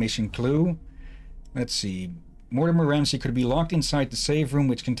there, or mission clue. Let's see. Mortimer Ramsay could be locked inside the safe room,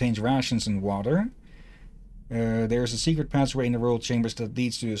 which contains rations and water. There's a secret passageway in the royal chambers that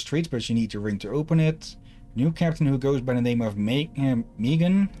leads to the streets, but you need to ring to open it. New captain who goes by the name of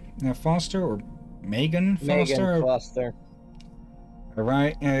Megan Foster, or Megan Foster? Megan Foster.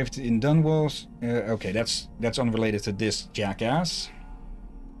 Alright, in Dunwall's... okay, that's unrelated to this jackass.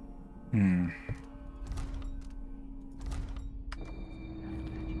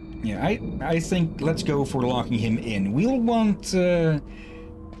 Yeah, I think let's go for locking him in. We'll want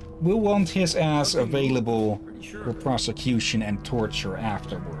his ass available for prosecution and torture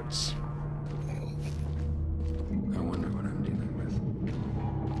afterwards. I wonder what I'm dealing with.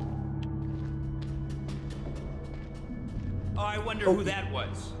 Oh, I wonder who that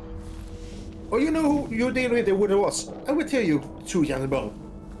was. Oh, you know who you're dealing with who it was? I will tell you, too, young bro.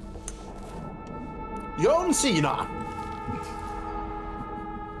 John Cena.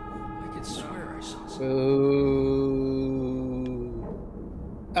 I could swear I saw something.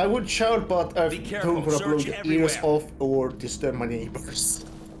 I would shout, but I've told her to blow the ears off or disturb my neighbors.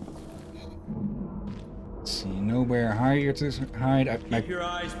 Let's see, nowhere higher to hide. Keep your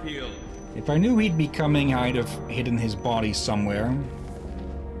eyes peeled. If I knew he'd be coming, I'd have hidden his body somewhere.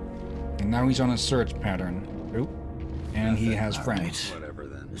 And now he's on a search pattern. Oh, and he has friends. Whatever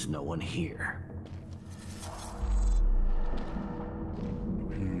then. There's no one here.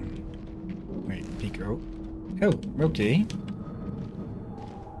 Wait, Pico. Oh, okay.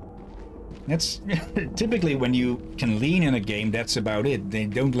 That's typically when you can lean in a game, that's about it. They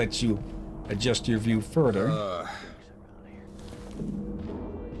don't let you adjust your view further.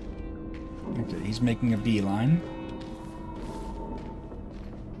 Okay, he's making a beeline.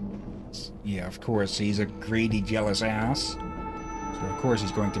 Yeah, of course, he's a greedy, jealous ass. So of course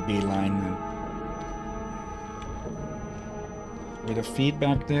he's going to beeline. Bit of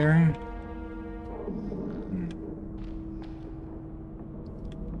feedback there.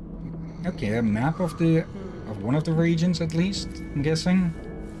 Okay, a map of one of the regions at least, I'm guessing.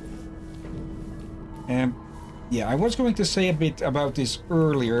 Yeah, I was going to say a bit about this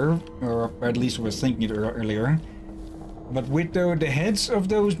earlier, or at least I was thinking it earlier. But with the heads of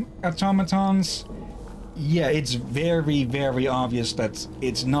those automatons, yeah, it's very, very obvious that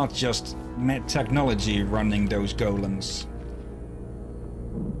it's not just technology running those golems.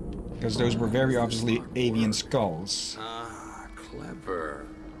 Because those were very obviously avian skulls. Ah, clever.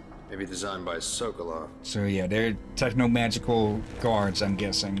 Maybe designed by Sokolov. So yeah, they're techno-magical guards, I'm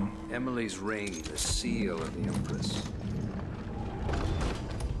guessing. Emily's ring, the seal of the Empress.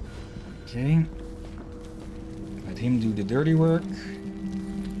 Okay. Let him do the dirty work.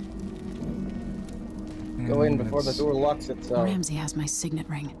 Go in before the door locks itself. Ramsay has my signet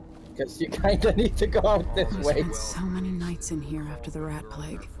ring. Because you kinda need to go out this way. Spent so many nights in here after the rat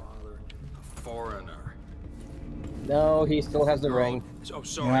plague. A foreigner. No, he still has the ring. Oh,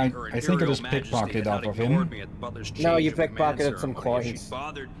 sorry, yeah, I think I just pickpocketed off of him. No, you pickpocketed some coins.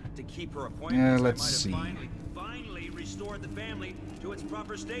 Yeah, let's see. Finally restored the family to its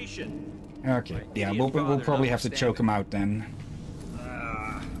proper station. Okay, yeah, we'll probably have to choke him out then.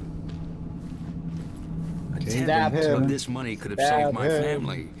 Okay, pretending some of this money could have saved my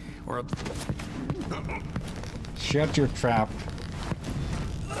family. Or shut your trap.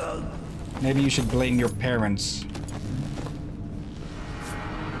 Maybe you should blame your parents.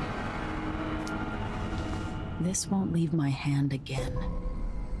 This won't leave my hand again.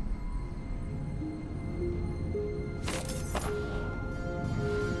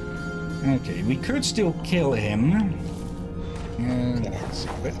 Okay, we could still kill him. Let's see.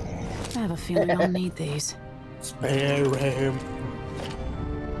 I have a feeling I'll need these. Spare him.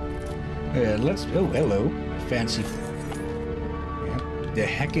 Let's. Oh, hello. Fancy. Yep. The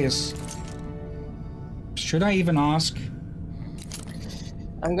heck is. Should I even ask?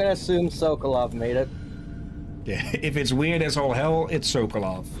 I'm gonna assume Sokolov made it. Yeah, if it's weird as all hell, it's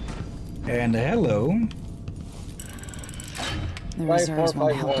Sokolov. And hello. The reserves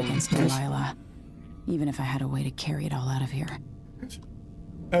won't help against Delilah, even if I had a way to carry it all out of here.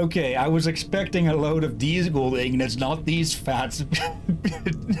 Okay, I was expecting a load of these gold ingots, not these fats.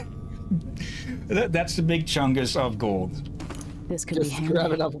 That's the big chungus of gold. This could be handy. Just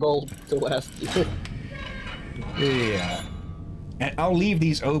grab enough gold to last you. Yeah. And I'll leave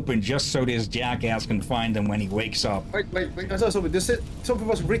these open just so this jackass can find them when he wakes up. Wait. I saw something. Something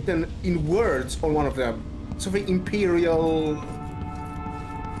was written in words on one of them. Something Imperial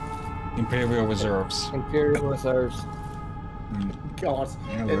Reserves. Imperial Reserves. God.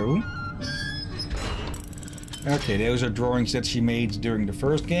 Hello. Okay, those are drawings that she made during the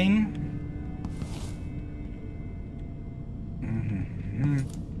first game.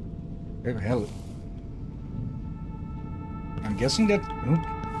 Oh, hell. I'm guessing that...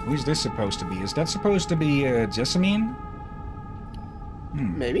 Who is this supposed to be? Is that supposed to be Jessamine?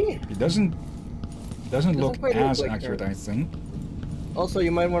 Maybe. It doesn't look as like accurate, her. I think. Also,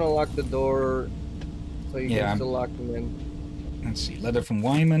 you might want to lock the door so you can still lock them in. Let's see. Letter from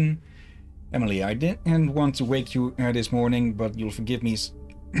Wyman. Emily, I didn't want to wake you this morning, but you'll forgive me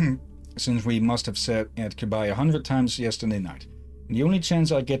since we must have said goodbye 100 times yesterday night. And the only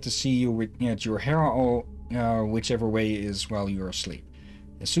chance I get to see you with your hair all whichever way is while you're asleep.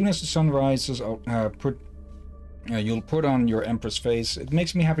 As soon as the sun rises, you'll put on your Empress face. It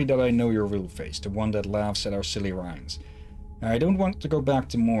makes me happy that I know your real face, the one that laughs at our silly rhymes. I don't want to go back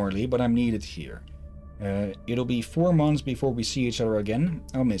to Morley, but I'm needed here. It'll be 4 months before we see each other again.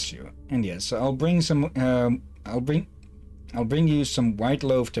 I'll miss you. And yes, I'll bring you some white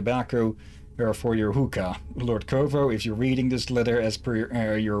loaf tobacco for your hookah. Lord Corvo, if you're reading this letter as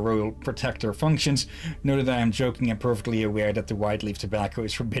per your royal protector functions, know that I am joking and perfectly aware that the white leaf tobacco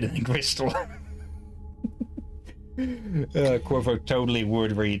is forbidden in Crystal. Corvo totally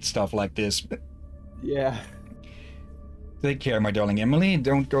would read stuff like this. Yeah. Take care, my darling Emily.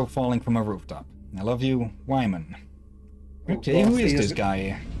 Don't go falling from a rooftop. I love you, Wyman. Okay, who is this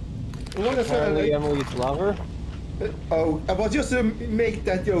guy? Apparently Emily's lover. Oh, I was just to make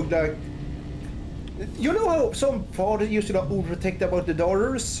that joke that... You know how some fathers used to overprotect about the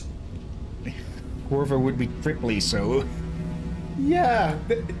daughters? Corvo would be triply so. Yeah,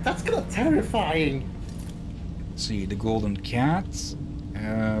 that's kind of terrifying. Let's see, the golden cat.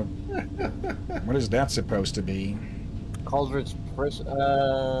 What is that supposed to be? Cauldron's prison.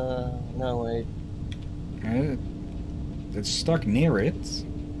 No, wait. It's stuck near it.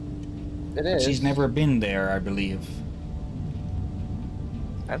 It is. She's never been there, I believe.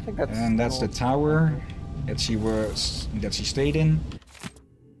 I think that's... And that's the tower that she stayed in.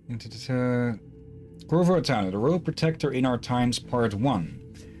 Corvo Atano, the Royal Protector in Our Times, Part 1.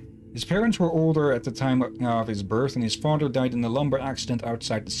 His parents were older at the time of his birth, and his father died in a lumber accident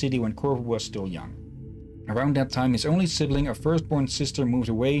outside the city when Corvo was still young. Around that time, his only sibling, a firstborn sister, moved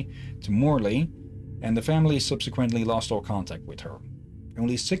away to Morley, and the family subsequently lost all contact with her.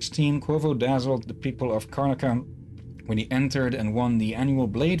 Only 16, Corvo dazzled the people of Karnaca when he entered and won the annual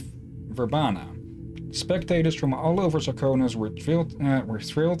Blade Verbana. Spectators from all over Sarkonos were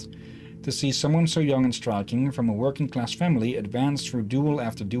thrilled to see someone so young and striking from a working-class family advance through duel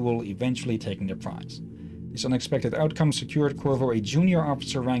after duel, eventually taking the prize. This unexpected outcome secured Corvo a junior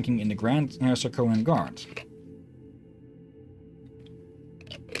officer ranking in the Grand Sarkonan Guard.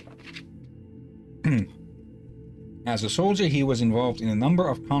 As a soldier, he was involved in a number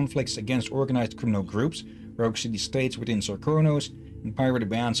of conflicts against organized criminal groups, rogue city-states within Sarkonos, and pirate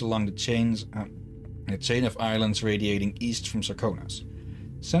bands along the chain of islands radiating east from Sarkonos.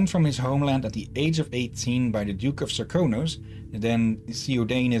 Sent from his homeland at the age of 18 by the Duke of Sarkonos, then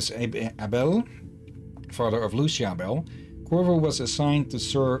Theodanis Abel, father of Lucia Abel, Corvo was assigned to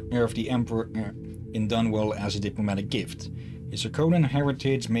serve the Emperor in Dunwall as a diplomatic gift. His Sarkonan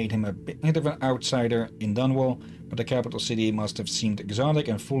heritage made him a bit of an outsider in Dunwall, but the capital city must have seemed exotic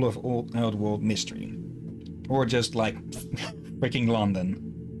and full of old world mystery. Or just like freaking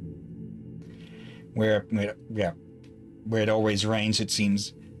London. Where it always rains, it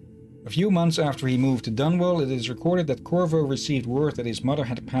seems. A few months after he moved to Dunwell, it is recorded that Corvo received word that his mother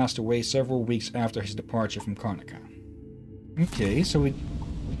had passed away several weeks after his departure from Karnaca. Okay, so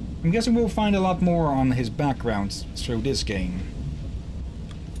I'm guessing we'll find a lot more on his background through this game.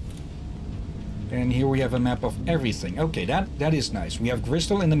 And here we have a map of everything. Okay, that is nice. We have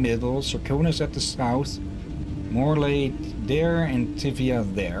Bristol in the middle, Serconis at the south, Morley there, and Tivia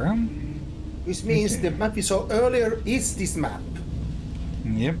there. Which means the map we saw earlier is this map.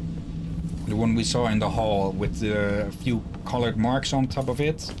 Yep. The one we saw in the hall with a few colored marks on top of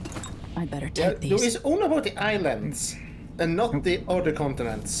it. I better take these. Though it's all about the islands and not the other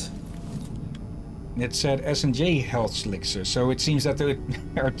continents. It said S&J Health Elixir, so it seems that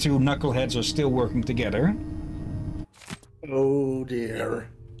our two knuckleheads are still working together. Oh dear.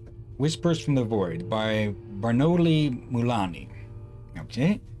 Whispers from the Void by Barnoli Mulani.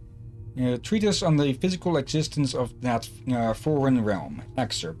 Okay. Treatise on the physical existence of that foreign realm.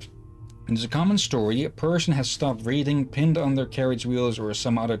 Excerpt. It is a common story. A person has stopped breathing, pinned under carriage wheels or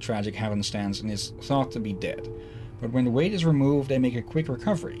some other tragic happenstance, and is thought to be dead. But when the weight is removed, they make a quick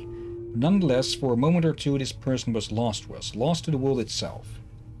recovery. Nonetheless, for a moment or two, this person was lost to us, lost to the world itself.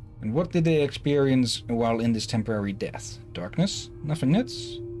 And what did they experience while in this temporary death? Darkness?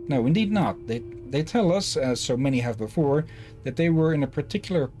 Nothingness? No, indeed not. They tell us, as so many have before, that they were in a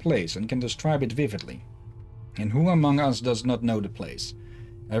particular place and can describe it vividly. And who among us does not know the place?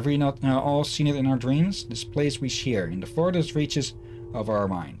 Have we not all seen it in our dreams? This place we share, in the farthest reaches of our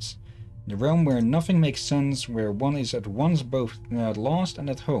minds. The realm where nothing makes sense, where one is at once both lost and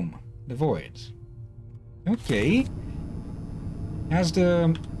at home. The Void. Okay. Has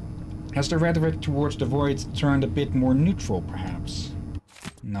the rhetoric towards the Void turned a bit more neutral, perhaps?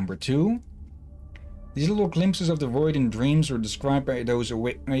 Number 2. These little glimpses of the Void in dreams or described by those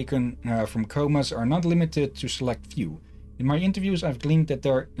awaken from comas are not limited to select few. In my interviews I've gleaned that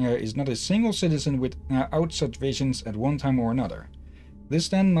there is not a single citizen without such visions at one time or another. This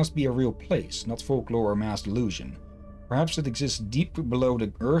then must be a real place, not folklore or mass delusion. Perhaps it exists deep below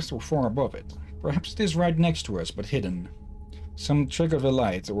the earth or far above it. Perhaps it is right next to us, but hidden. Some trick of the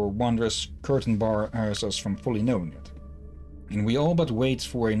light or wondrous curtain bars us from fully knowing it. And we all but wait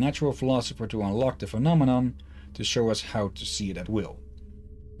for a natural philosopher to unlock the phenomenon to show us how to see it at will.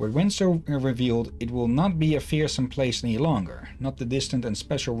 But when so revealed, it will not be a fearsome place any longer, not the distant and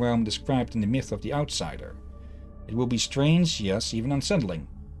special realm described in the myth of the outsider. It will be strange, yes, even unsettling.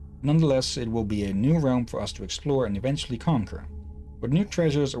 Nonetheless, it will be a new realm for us to explore and eventually conquer. What new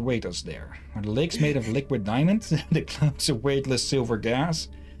treasures await us there? Are the lakes made of liquid diamond, the clouds of weightless silver gas?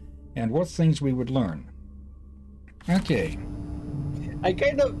 And what things we would learn? Okay. I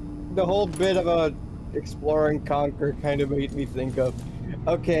the whole bit about explore and conquer kind of made me think of,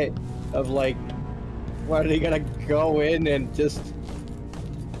 like, what, are they gonna go in and just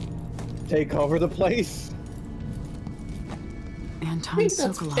take over the place? I think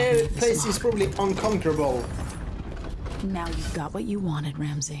that place is probably unconquerable. Now you've got what you wanted,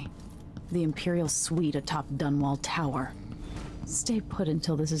 Ramsay. The Imperial Suite atop Dunwall Tower. Stay put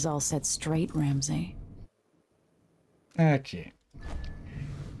until this is all set straight, Ramsay. Okay.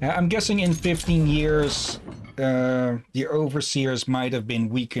 I'm guessing in 15 years, the Overseers might have been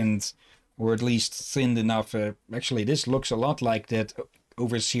weakened, or at least thinned enough. Actually, this looks a lot like that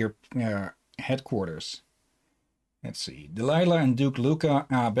Overseer headquarters. Let's see. Delilah and Duke Luca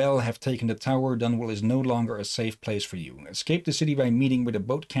Abel have taken the tower. Dunwell is no longer a safe place for you. Escape the city by meeting with a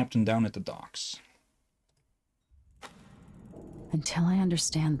boat captain down at the docks. Until I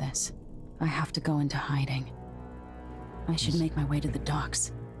understand this, I have to go into hiding. I should make my way to the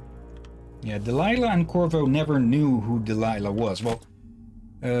docks. Yeah, Delilah and Corvo never knew who Delilah was. Well,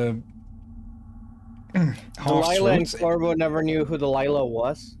 Delilah and Corvo never knew who Delilah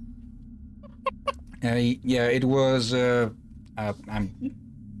was? Yeah, it was, I'm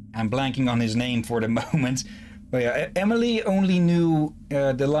blanking on his name for the moment. But yeah, Emily only knew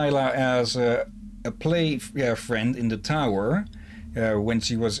Delilah as a play friend in the tower when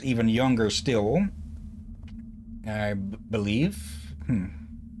she was even younger still, I believe.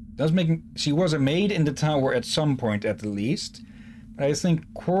 She was a maid in the tower at some point at the least. But I think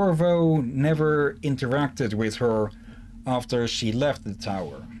Corvo never interacted with her after she left the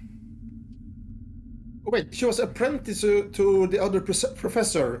tower. Wait, she was apprentice to the other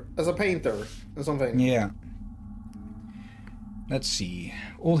professor as a painter or something. Yeah. Let's see.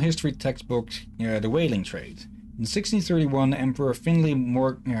 Old history textbook, The Whaling Trade. In 1631, Emperor Finlay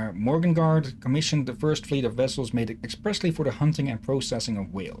Morgengard commissioned the first fleet of vessels made expressly for the hunting and processing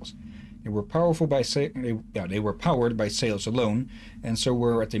of whales. They were powerful by they were powered by sails alone, and so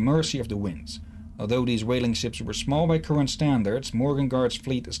were at the mercy of the winds. Although these whaling ships were small by current standards, Morgengard's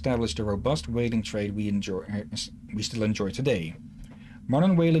fleet established a robust whaling trade we still enjoy today.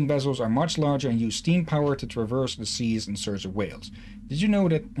 Modern whaling vessels are much larger and use steam power to traverse the seas in search of whales. Did you know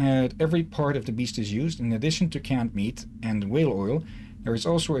that every part of the beast is used? In addition to canned meat and whale oil, there is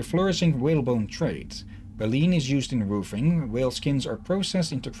also a flourishing whalebone trade. Baleen is used in roofing, whale skins are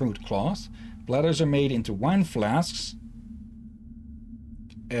processed into crude cloth, bladders are made into wine flasks.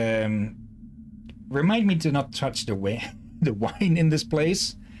 Remind me to not touch the wine in this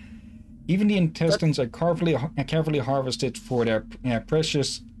place. Even the intestines are carefully harvested for their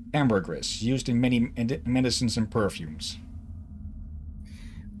precious ambergris, used in many medicines and perfumes.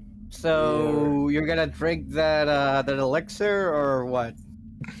 So you're gonna drink that elixir or what?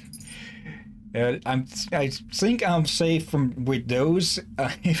 I think I'm safe with those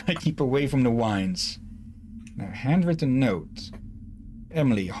if I keep away from the wines. Now, handwritten note.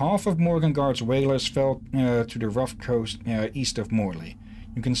 Emily, half of Morgengard's whalers fell to the rough coast east of Morley.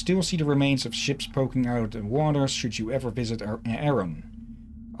 You can still see the remains of ships poking out of the water should you ever visit Aron.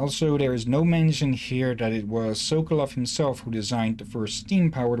 Also, there is no mention here that it was Sokolov himself who designed the first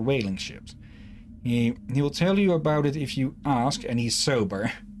steam-powered whaling ships. He'll tell you about it if you ask, and he's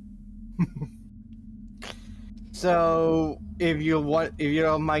sober. So, if you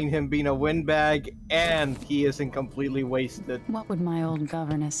don't mind him being a windbag and he isn't completely wasted. What would my old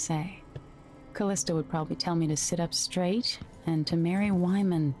governess say? Callista would probably tell me to sit up straight and to marry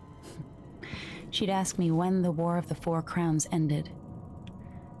Wyman. She'd ask me when the War of the Four Crowns ended.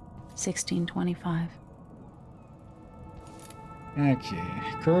 1625. Okay.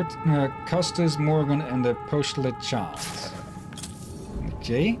 Kurt, Custis, Morgan, and the Postlet Child.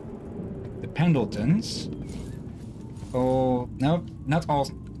 Okay. The Pendletons. Oh, no, not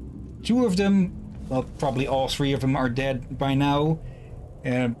all. Two of them, well, probably all three of them are dead by now.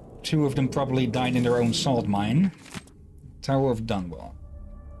 Two of them probably died in their own salt mine. Tower of Dunwell.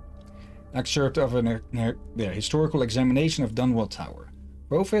 Excerpt of a historical examination of Dunwell Tower.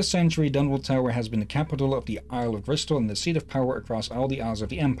 For over a century, Dunwell Tower has been the capital of the Isle of Bristol and the seat of power across all the Isles of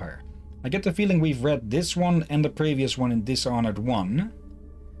the Empire. I get the feeling we've read this one and the previous one in Dishonored 1.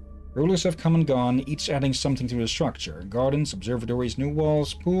 Rulers have come and gone, each adding something to the structure. Gardens, observatories, new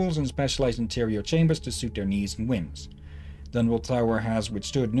walls, pools, and specialized interior chambers to suit their needs and whims. Dunwell Tower has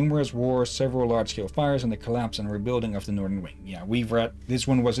withstood numerous wars, several large-scale fires, and the collapse and rebuilding of the Northern Wing. Yeah, we've read... This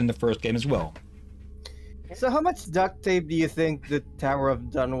one was in the first game as well. So how much duct tape do you think the Tower of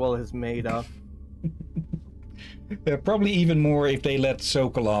Dunwell is made of? Probably even more if they let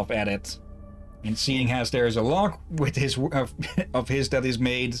Sokolov at it. And seeing as there's a lock with his of his that is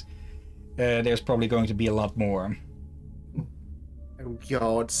made, there's probably going to be a lot more. Oh,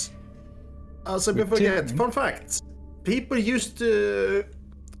 gods. Also, before we forget, fun facts. People used to,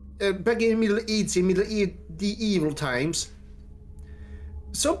 back in Middle East, in medieval times,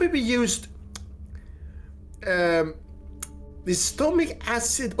 some people used the stomach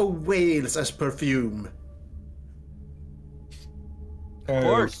acid of whales as perfume. Of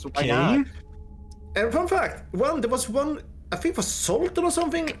course, why not? And fun fact, there was one, I think it was Sultan or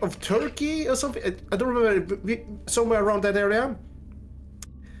something, of Turkey or something, I don't remember, somewhere around that area,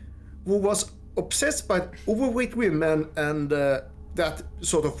 who was obsessed by overweight women and that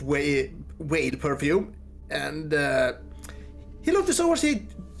sort of whale perfume. And he loved it so much he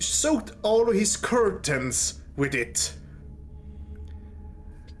soaked all of his curtains with it.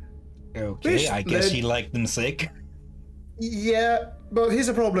 Okay, I guess he liked them thick. Yeah, but here's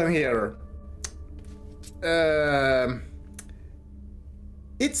a problem here.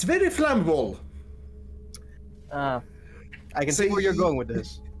 It's very flammable. I can see where you're going with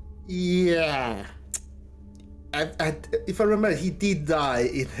this. Yeah. If I remember, he did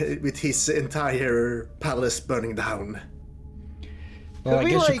die with his entire palace burning down. Well, I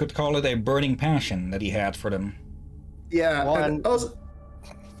guess you could call it a burning passion that he had for them. Yeah, and also,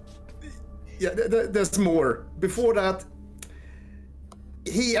 there's more. Before that,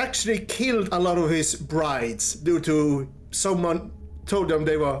 he actually killed a lot of his brides due to someone told them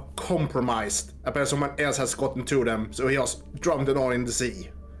they were compromised. Apparently someone else has gotten to them, so he just drowned them all in the sea.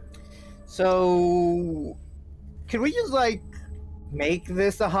 So, can we just, make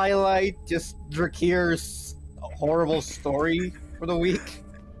this a highlight? Just Drakir's horrible story for the week?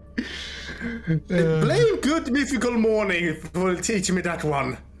 Blame Good Mythical Morning for teaching me that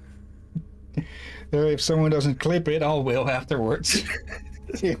one. If someone doesn't clip it, I will afterwards.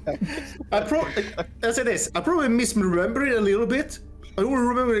 Yeah. As it is, I probably misremember it a little bit. I don't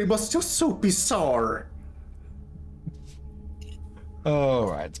remember it was just so bizarre.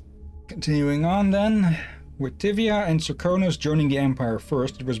 Alright. Continuing on then, with Tivia and Serkonos joining the Empire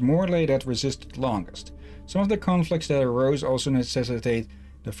first, it was Morley that resisted longest. Some of the conflicts that arose also necessitate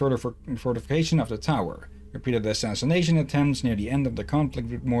the further fortification of the tower. Repeated assassination attempts near the end of the conflict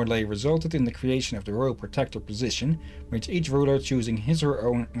with Morley resulted in the creation of the Royal Protector position, with each ruler choosing his or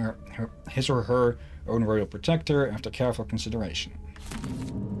her own Royal Protector after careful consideration.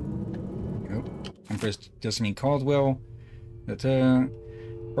 Empress Jessamine Caldwell.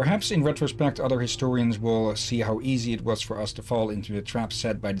 Perhaps in retrospect other historians will see how easy it was for us to fall into the trap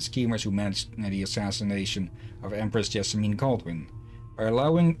set by the schemers who managed the assassination of Empress Jessamine Caldwell. By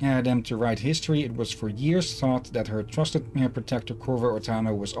allowing them to write history, it was for years thought that her trusted protector Corvo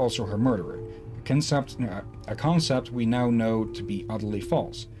Attano was also her murderer, a concept we now know to be utterly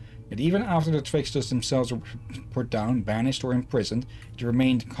false. Yet even after the tricksters themselves were put down, banished or imprisoned, it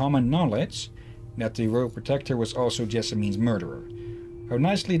remained common knowledge that the Royal Protector was also Jessamine's murderer. How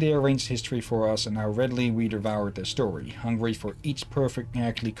nicely they arranged history for us and how readily we devoured their story, hungry for each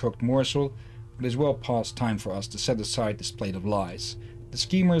perfectly cooked morsel, but it is well past time for us to set aside this plate of lies. The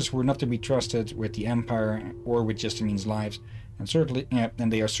schemers were not to be trusted with the Empire or with Jessamine's lives, and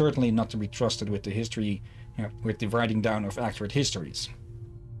they are certainly not to be trusted with the history, with the writing down of accurate histories.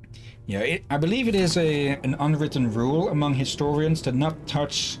 Yeah, I believe it is an unwritten rule among historians to not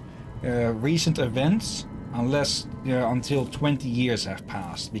touch recent events unless until 20 years have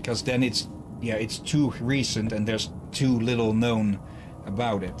passed, because then it's too recent and there's too little known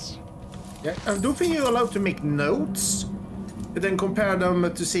about it. Yeah, I don't think you're allowed to make notes, but then compare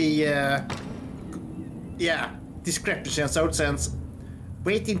them to see, discrepancy and so sense.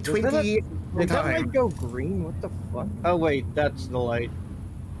 Waiting 20 years. Did that light go green? What the fuck? Oh wait, that's the light.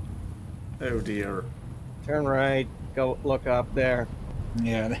 Oh dear. Turn right. Go look up there.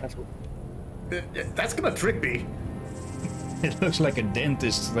 Yeah. That's gonna trick me. It looks like a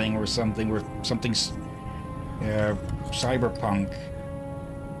dentist thing or something, or something cyberpunk.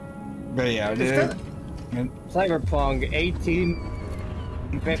 But yeah, Cyberpunk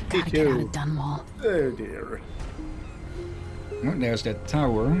 1852. Oh dear. Oh, there's that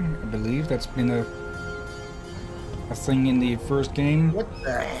tower, I believe. That's been a thing in the first game. What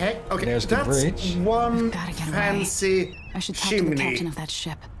the heck? Okay, there's the bridge. One fancy I should talk chimney. to the captain of that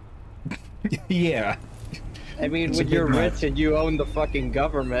ship. Yeah. I mean, when you're rich and you own the fucking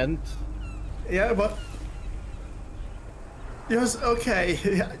government. Yeah, but yes, okay.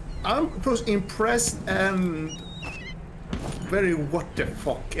 I'm both impressed and very what the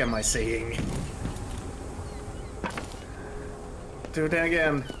fuck am I saying? Then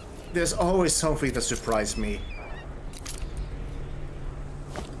again, there's always something that surprises me.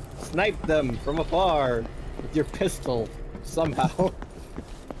 Snipe them from afar with your pistol, somehow.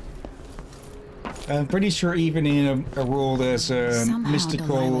 I'm pretty sure even in a role as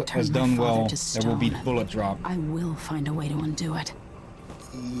mystical as done well, there will be bullet drop. I will find a way to undo it.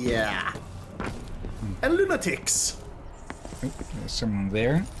 Yeah. And lunatics. Oh, there's someone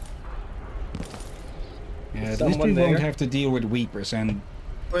there. Yeah, at least we won't have to deal with Weepers, and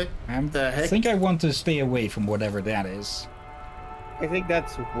what the heck? I think I want to stay away from whatever that is. I think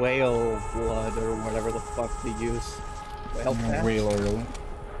that's whale blood or whatever the fuck they use. Whale oil.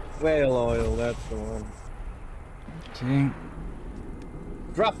 Whale oil, that's the one. Okay.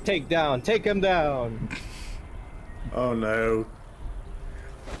 Drop takedown, take him down. Oh no.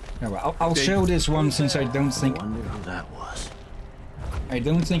 No, I'll show this one since I don't think. I wonder who that was. I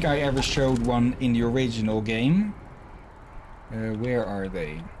don't think I ever showed one in the original game. Where are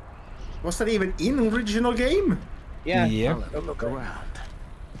they? Was that even in original game? Yeah. Yep. Look around.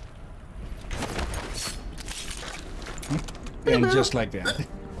 And just like that.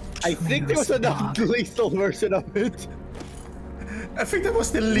 I think there was a non-lethal version of it. I think that was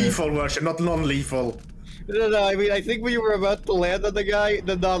the lethal version, not non-lethal. No, I mean, I think when you were about to land on the guy,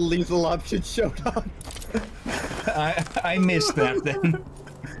 the non-lethal option showed up. I missed that then.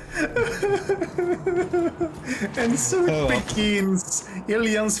 And so it begins.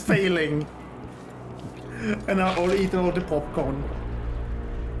 Hillyan's failing. And I already eaten all the popcorn.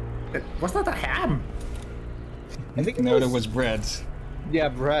 Was that a ham? I think no, that was bread. Yeah,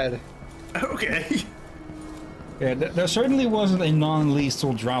 bread. Okay. Yeah, there certainly wasn't a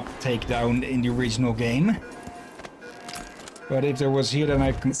non-lethal drop takedown in the original game. But if there was here, then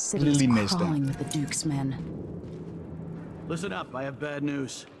I completely missed that. With the Duke's men. Listen up, I have bad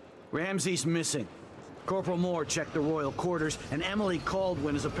news. Ramsey's missing. Corporal Moore checked the royal quarters, and Emily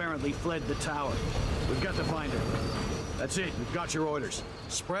Caldwell has apparently fled the tower. We've got to find her. That's it, we've got your orders.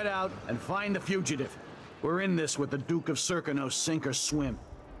 Spread out and find the fugitive. We're in this with the Duke of Serkonos, sink or swim.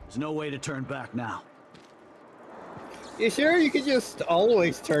 There's no way to turn back now. You sure you could just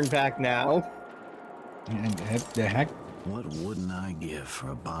always turn back now? And the heck? What wouldn't I give for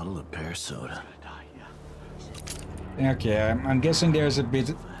a bottle of pear soda? Okay, I'm guessing there's a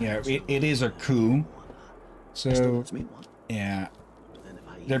bit... Yeah, it is a coup. So, yeah.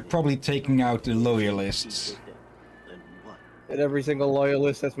 They're probably taking out the loyalists. And every single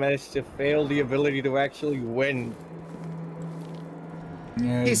loyalist has managed to fail the ability to actually win.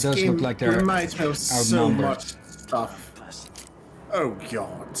 Yeah, it This does game look like they're reminds me of so outnumbered. much stuff. Oh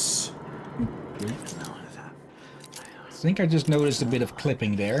gods. I think I just noticed a bit of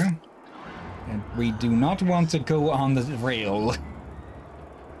clipping there. And we do not want to go on the rail.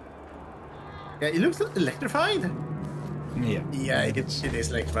 Yeah, it looks electrified. Yeah. Yeah, it is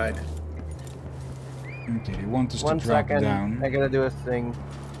electrified. Okay, they want us One to drop second, down. I gotta do a thing.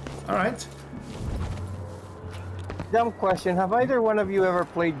 Alright. Dumb question, have either one of you ever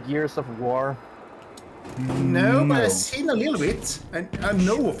played Gears of War? No, but I've seen a little bit. I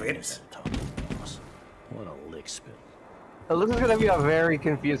know of it. What a lick spit. This is gonna be a very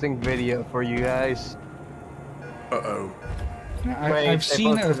confusing video for you guys. Uh-oh. I've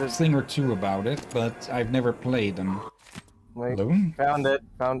seen a thing or two about it, but I've never played them. Wait, Hello? found it.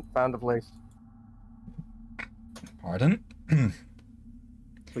 Found the place. Pardon?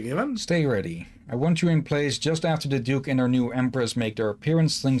 Forgiven? Stay ready. I want you in place just after the Duke and our new Empress make their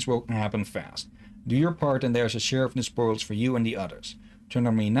appearance. Things will happen fast. Do your part and there's a share of the spoils for you and the others. Turn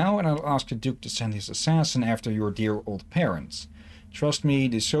on me now and I'll ask the Duke to send his assassin after your dear old parents. Trust me,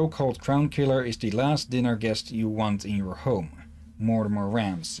 the so-called Crown Killer is the last dinner guest you want in your home. Mortimer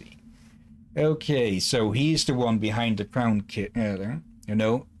Ramsey. Okay, so he's the one behind the Crown Killer. You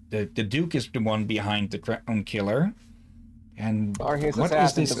know, the Duke is the one behind the Crown Killer. And what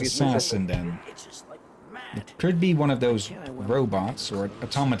is this assassin then? It could be one of those robots, or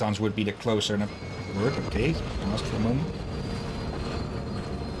automatons would be the closer word. Okay, pause for a moment.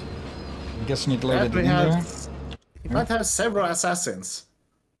 I'm guessing it loaded in there. You might have several assassins.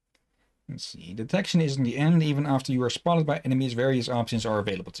 Let's see. Detection isn't the end. Even after you are spotted by enemies, various options are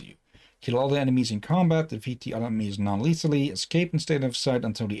available to you. Kill all the enemies in combat, defeat the enemies non-lethally, escape and stay out of sight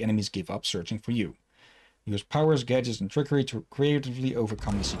until the enemies give up searching for you. Use powers, gadgets, and trickery to creatively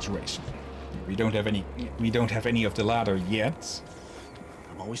overcome the situation. We don't have any of the latter yet.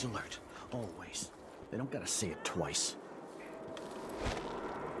 I'm always alert. Always. They don't gotta say it twice.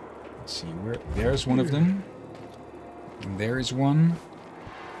 Let's see, there's one of them. And there is one.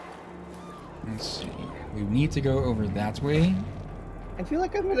 Let's see. We need to go over that way. I feel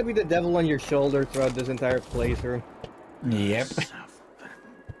like I'm gonna be the devil on your shoulder throughout this entire playthrough. Yep.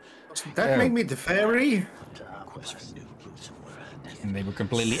 That made me the fairy. And they were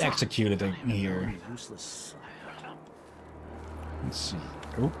completely executed here. Let's see.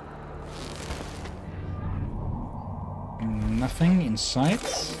 Oh. Nothing in sight.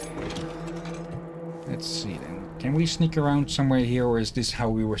 Let's see then. Can we sneak around somewhere here, or is this how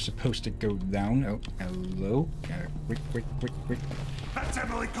we were supposed to go down? Oh, hello. Quick. That's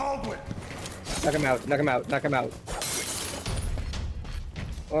Emily Caldwell. Knock him out, knock him out, knock him out.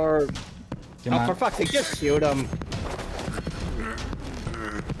 Or... Come on. For fuck's sake, just shoot him.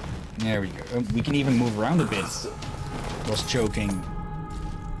 There we go. We can even move around a bit. Was choking.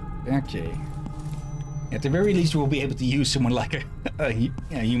 Okay. At the very least, we'll be able to use someone like a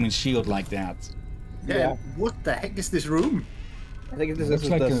human shield like that. Yeah. What the heck is this room? I think this is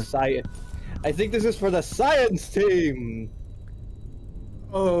like the science. I think this is for the science team.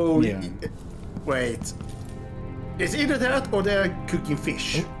 Oh, yeah. Wait. It's either that or they're cooking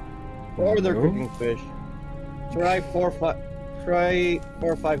fish. Or they're cooking fish. Try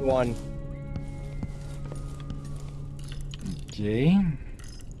 451. Okay.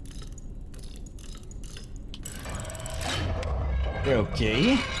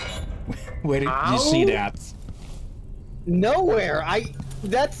 Okay. Where did you see that? Nowhere.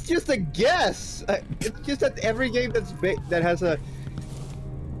 That's just a guess. It's just that every game that has a.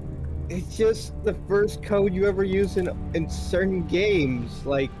 It's just the first code you ever use in certain games,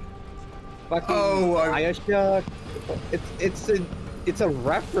 like fucking Bioshock. It's a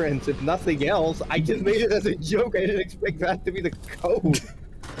reference, if nothing else. I just made it as a joke. I didn't expect that to be the code.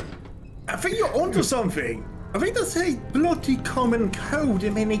 I think you're onto something. I think that's a bloody common code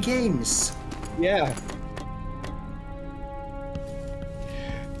in many games. Yeah.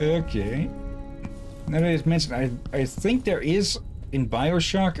 Okay. Now that it's mentioned, I think there is in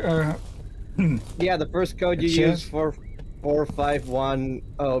Bioshock. Yeah, the first code you use for 451.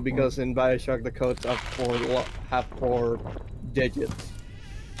 Oh, because in Bioshock the codes have four digits,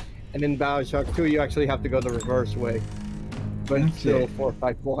 and in Bioshock 2 you actually have to go the reverse way, but it's still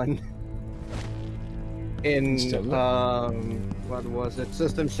 451. in what was it?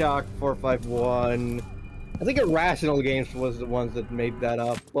 System Shock 451. I think Irrational Games was the ones that made that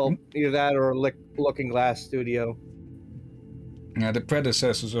up. Well, either that or Looking Glass Studio. Yeah, the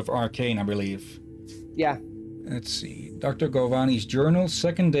predecessors of Arcane, I believe. Yeah. Let's see. Dr. Galvani's journal,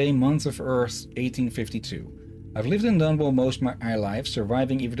 2nd day, month of Earth, 1852. I've lived in Dunwall most of my life,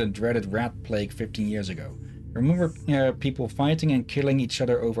 surviving even the dreaded rat plague 15 years ago. I remember people fighting and killing each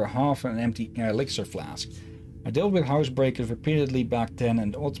other over half an empty elixir flask. I dealt with housebreakers repeatedly back then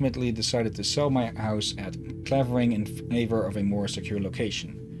and ultimately decided to sell my house at Clavering in favor of a more secure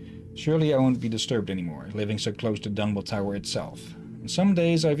location. Surely I won't be disturbed anymore, living so close to Dunwall Tower itself. And some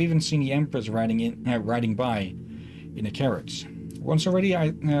days I've even seen the Empress riding by in a carriage. Once already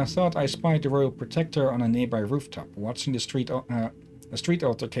I thought I spied the Royal Protector on a nearby rooftop, watching the street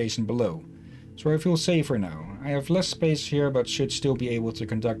altercation below. So I feel safer now. I have less space here, but should still be able to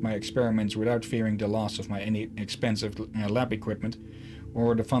conduct my experiments without fearing the loss of my expensive lab equipment,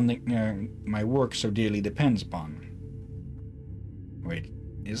 or the funding my work so dearly depends upon. Wait,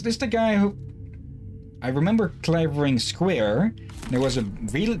 is this the guy who... I remember Clavering Square. There was a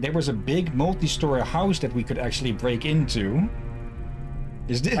big multi-story house that we could actually break into.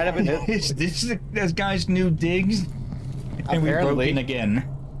 Is this this guy's new digs? And we broke in again.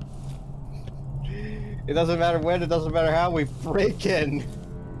 It doesn't matter when, it doesn't matter how, we break in.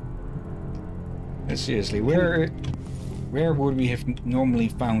 Seriously, where would we have normally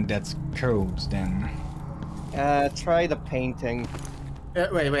found that code then? Try the painting.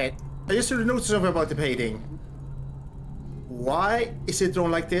 Wait. I just noticed something about the painting. Why is it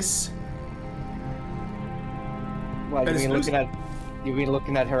drawn like this? What, you mean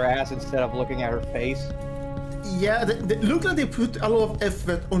looking at her ass instead of looking at her face? Yeah, look like they put a lot of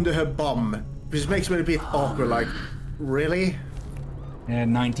effort under her bum, which makes me a bit awkward, like, really?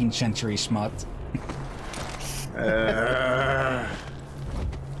 19th century smut.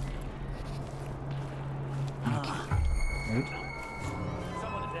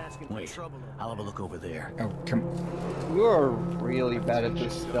 Wait, I'll have a look over there. Oh, come. You're really bad at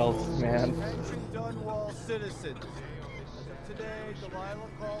this stealth, man. Dunwall citizens. Today, Delilah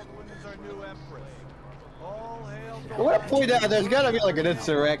Caldwin is our new empress. All hail I want to point out there's gotta be like an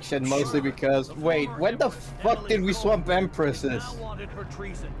insurrection, mostly because, wait, when the fuck did we swamp empresses?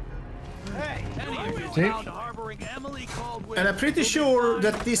 And I'm pretty sure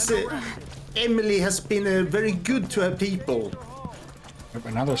that this Emily has been very good to her people.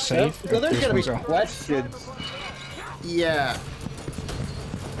 Another safe. So there's gonna be questions. Yeah.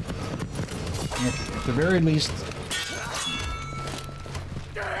 At the very least.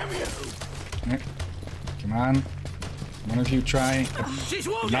 Come on. One of you try.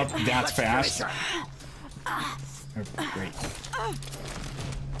 Not that fast. Oh, great.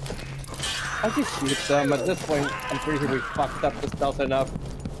 I just shoot them. At this point, I'm pretty sure we fucked up the stealth enough.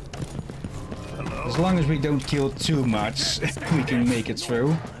 As long as we don't kill too much, we can make it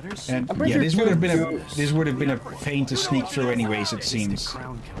through. And yeah, this would have been a pain to sneak through anyways, it seems.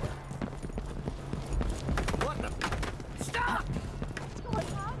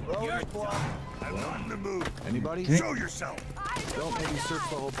 Anybody? Show yourself! Don't make me search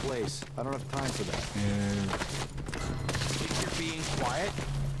the whole place. I don't have time for that. Think you're being quiet?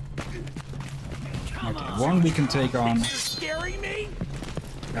 Okay, one we can take on. Scaring me?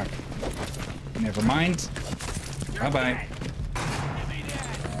 Okay. Never mind. Bye-bye.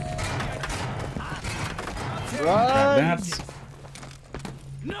 That.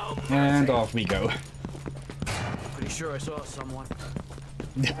 And off we go. Pretty sure I saw someone.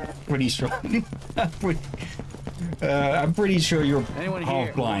 Pretty sure. I'm pretty sure you're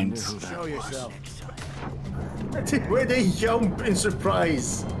half blind. Show yourself. Where they jump in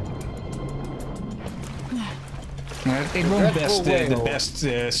surprise. It won't the best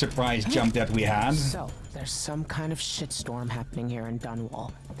surprise jump that we had. So, there's some kind of shitstorm happening here in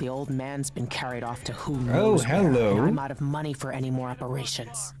Dunwall. The old man's been carried off to who knows hello. where. I'm out of money for any more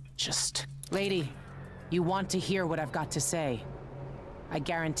operations. Just... Lady, you want to hear what I've got to say. I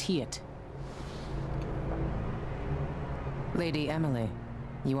guarantee it. Lady Emily,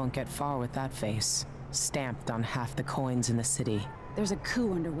 you won't get far with that face. Stamped on half the coins in the city. There's a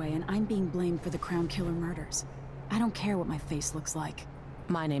coup underway and I'm being blamed for the Crown Killer murders. I don't care what my face looks like.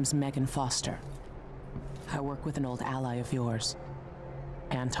 My name's Megan Foster. I work with an old ally of yours,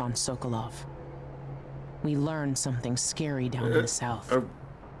 Anton Sokolov. We learned something scary down in the south.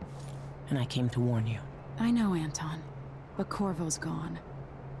 And I came to warn you. I know, Anton. But Corvo's gone.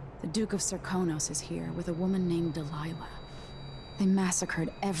 The Duke of Serkonos is here with a woman named Delilah. They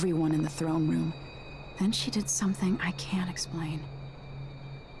massacred everyone in the throne room. Then she did something I can't explain.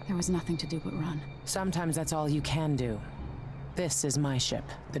 There was nothing to do but run. Sometimes that's all you can do. This is my ship,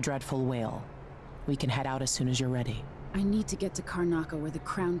 the Dreadful Whale. We can head out as soon as you're ready. I need to get to Karnaca where the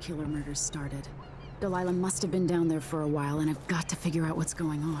Crown Killer murders started. Delilah must have been down there for a while, and I've got to figure out what's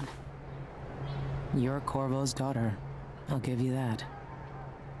going on. You're Corvo's daughter. I'll give you that.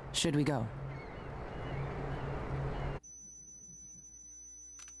 Should we go?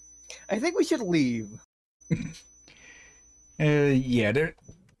 I think we should leave. Yeah,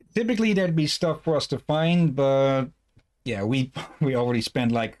 typically there'd be stuff for us to find, but yeah, we already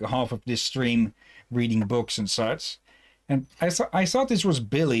spent like half of this stream reading books and such. And I thought this was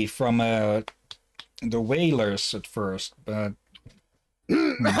Billy from the Whalers at first, but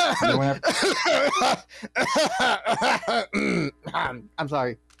I'm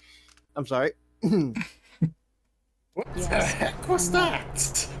sorry. What the heck was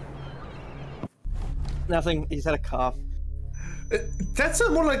that? Nothing. He just had a cough. That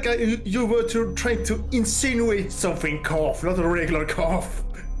sounded more like you were trying to insinuate something cough, not a regular cough.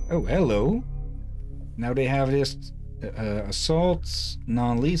 Oh, hello. Now they have this assault,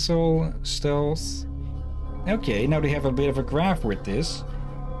 non-lethal, stealth. Okay, now they have a bit of a graph with this.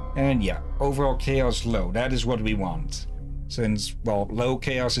 And yeah, overall chaos low. That is what we want. Since, well, low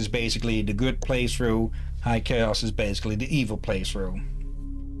chaos is basically the good playthrough, high chaos is basically the evil playthrough.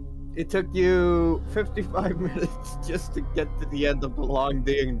 It took you 55 minutes just to get to the end of the long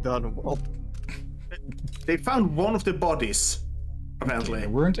day in Dunwall. They found one of the bodies, apparently.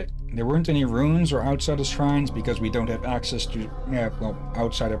 Okay, there weren't any runes or outsider shrines because we don't have access to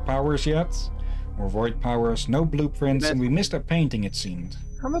outsider powers yet, or void powers. No blueprints, and we missed a painting. It seemed.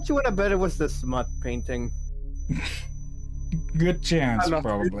 How much you want to bet it was the smut painting? Good chance,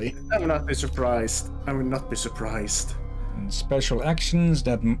 probably. I will not be surprised. I will not be surprised. And special actions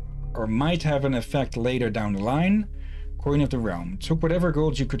that or might have an effect later down the line. Coin of the Realm. Took whatever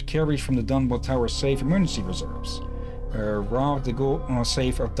gold you could carry from the Dunwall Tower safe emergency reserves. Robbed the gold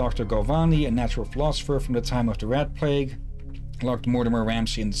safe of Dr. Galvani, a natural philosopher from the time of the Rat Plague. Locked Mortimer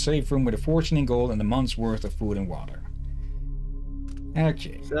Ramsey in the safe room with a fortune in gold and a month's worth of food and water.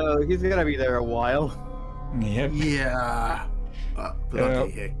 Okay. So he's gonna be there a while. Yep. Yeah.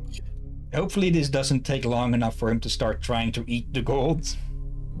 Bloody heck. Hopefully this doesn't take long enough for him to start trying to eat the gold.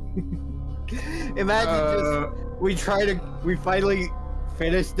 Imagine we finally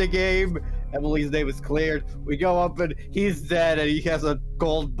finish the game, Emily's name is cleared, we go up and he's dead and he has a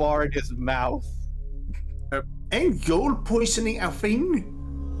gold bar in his mouth. Ain't gold poisoning a thing?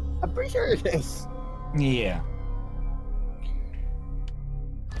 I'm pretty sure it is. Yeah.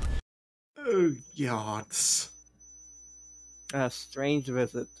 Oh, gods. A strange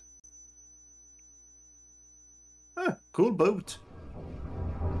visit. Cool boat.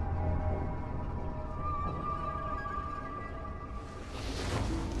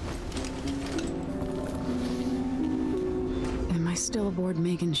 Am I still aboard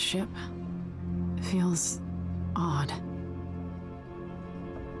Megan's ship? Feels odd.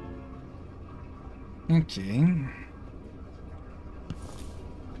 Okay.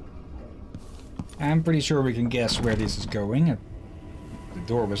 I'm pretty sure we can guess where this is going. The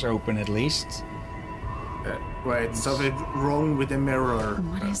door was open at least. Wait, something wrong with the mirror.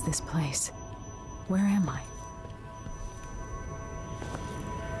 What is this place? Where am I?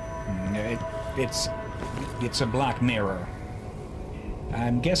 It's a black mirror.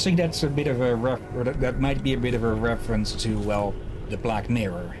 I'm guessing that's a bit of a that might be a bit of a reference to, well, the Black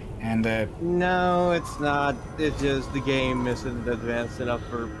Mirror. And no, it's not. It's just the game isn't advanced enough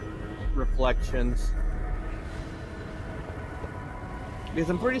for reflections. Because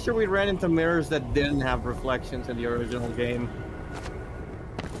I'm pretty sure we ran into mirrors that didn't have reflections in the original game.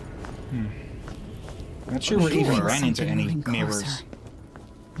 Not sure we even ran into any mirrors.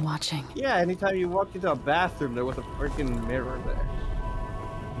 Watching. Yeah, anytime you walked into a bathroom, there was a freaking mirror there.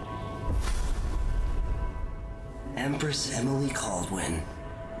 Empress Emily Caldwin.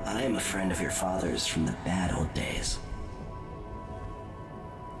 I am a friend of your father's from the bad old days.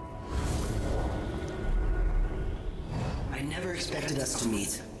 I never expected us to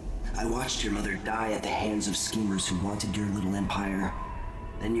meet. I watched your mother die at the hands of schemers who wanted your little empire.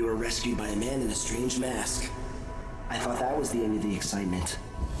 Then you were rescued by a man in a strange mask. I thought that was the end of the excitement.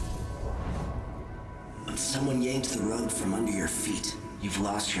 But someone yanked the rug from under your feet. You've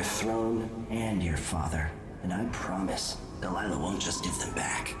lost your throne and your father. And I promise, Delilah won't just give them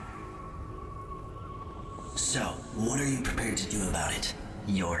back. So, what are you prepared to do about it?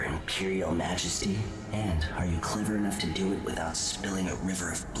 Your Imperial Majesty? And are you clever enough to do it without spilling a river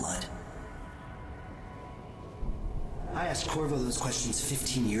of blood? I asked Corvo those questions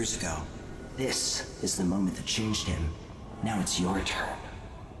 15 years ago. This is the moment that changed him. Now it's your turn.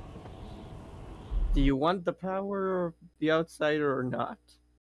 Do you want the power of the outsider or not?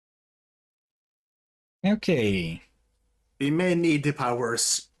 Okay. We may need the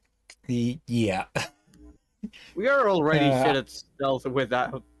powers. Yeah. We are already shit at stealth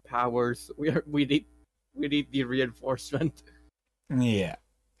without powers. We need the reinforcement. Yeah.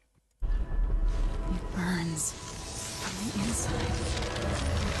 It burns from the inside. I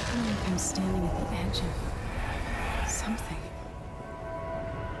feel like I'm standing at the edge of something.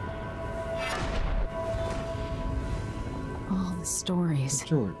 All the stories,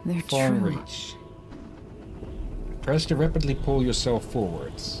 they're true. Press to rapidly pull yourself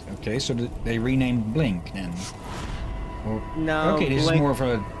forwards. Okay, so they renamed Blink then. Or, no. Okay, this Blink. is more of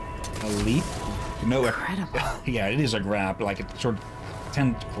a leap. No, incredible. Yeah, it is a grab, like a sort of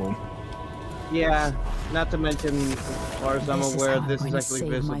tentacle. Yeah, not to mention, as far as I'm aware, this is actually save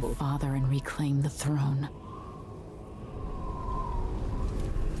visible. my father and reclaim the throne.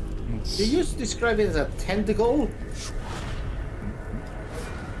 You used to describe it as a tentacle.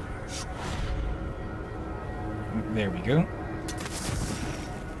 There we go.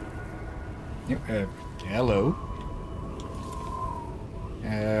 Hello.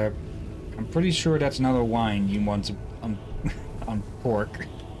 I'm pretty sure that's another wine you want to uncork.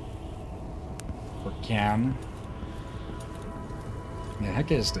 Or can. The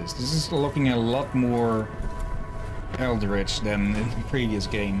heck is this? This is looking a lot more Eldritch than in the previous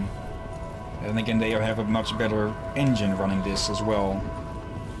game. And again, they have a much better engine running this as well.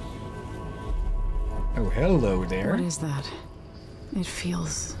 Oh, hello there. What is that? It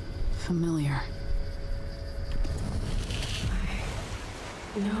feels familiar.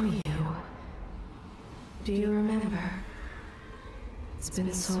 I know you. Do you remember? It's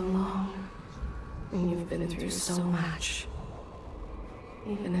been so long, and you've been through so much.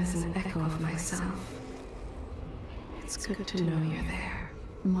 Even as an echo of myself, it's good to know you're there.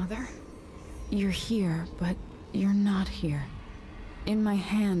 Mother? You're here, but you're not here. In my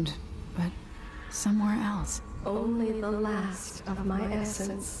hand, but somewhere else. Only the last of my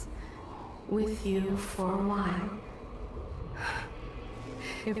essence. With you for a while.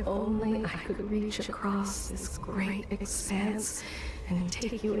 If only I could reach across this great expanse and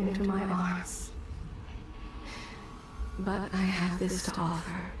take you into my arms. But I have this to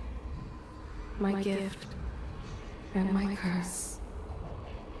offer. My gift and my curse.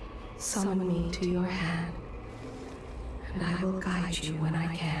 Summon me to your hand, and I will guide you when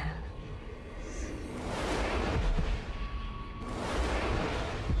I can.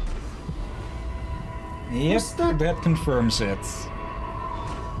 Yes, that confirms it.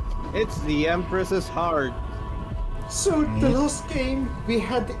 It's the Empress's heart. So the last game, we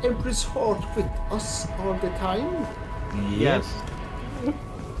had the Empress heart with us all the time? Yes.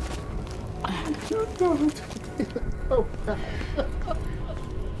 Oh,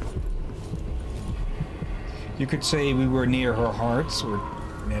 You could say we were near her heart, or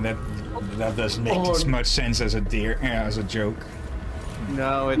yeah, that doesn't make as much sense as a joke.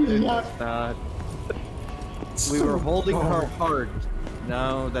 No, it does not. We were holding her heart.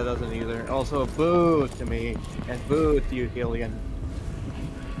 No, that doesn't either. Also, boo to me, and boo to you, Hillyan.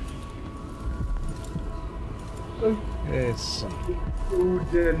 It's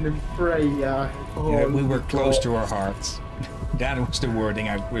Odin and Freya. Oh, yeah, we were close to our hearts. That was the wording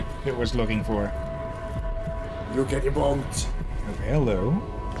I was looking for. You're getting bonked. Oh, hello.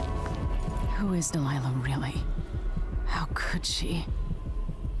 Who is Delilah really? How could she?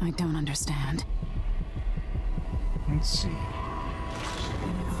 I don't understand. Let's see. There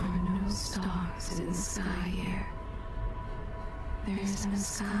are no stars in the sky here. There is no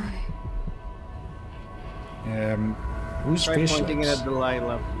sky. Who's Try Fishless? pointing it at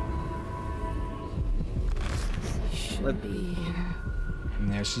Delilah. Should be here.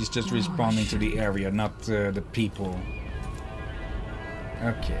 Yeah, she's just responding to the area, not the people.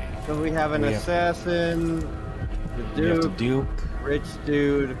 Okay. So we have an assassin, the Duke, rich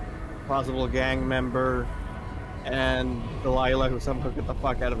dude, possible gang member, and Delilah who somehow got the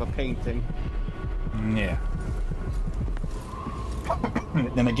fuck out of a painting. Yeah.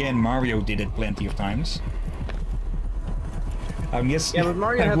 Then again, Mario did it plenty of times. Yes, yeah, but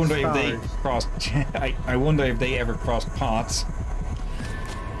Mario I wonder stars. if they crossed. I wonder if they ever crossed paths.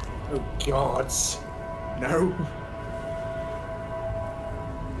 Oh gods, no.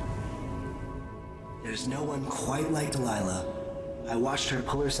 There's no one quite like Delilah. I watched her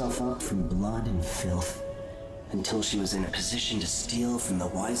pull herself up from blood and filth until she was in a position to steal from the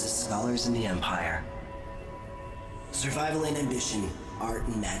wisest scholars in the Empire. Survival and ambition, art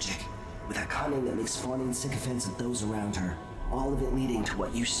and magic, with a cunning that makes fawning sycophants of those around her, all of it leading to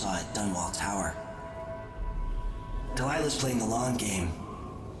what you saw at Dunwall Tower. Delilah's playing the long game.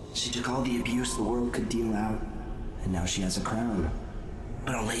 She took all the abuse the world could deal out, and now she has a crown.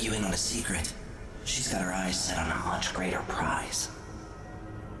 But I'll let you in on a secret. She's got her eyes set on a much greater prize.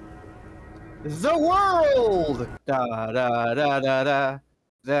 The world! Da da da da da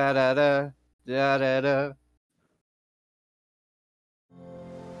da da da da da da.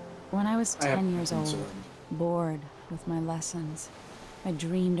 When I was 10 years old, bored with my lessons, I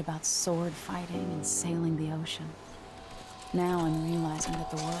dreamed about sword fighting and sailing the ocean. Now I'm realizing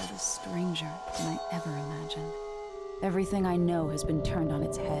that the world is stranger than I ever imagined. Everything I know has been turned on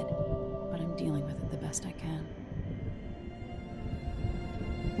its head, but I'm dealing with it the best I can.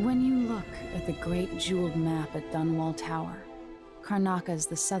 When you look at the great jeweled map at Dunwall Tower, Karnaca is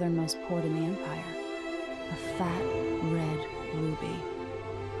the southernmost port in the Empire. A fat, red ruby.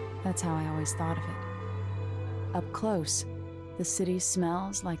 That's how I always thought of it. Up close, the city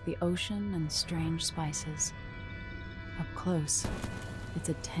smells like the ocean and strange spices. Up close, it's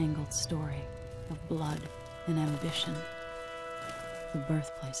a tangled story of blood and ambition. The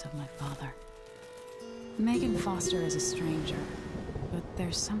birthplace of my father. Megan Foster is a stranger, but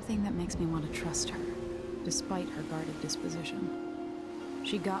there's something that makes me want to trust her, despite her guarded disposition.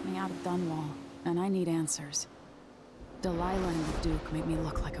 She got me out of Dunwall, and I need answers. Delilah and the Duke made me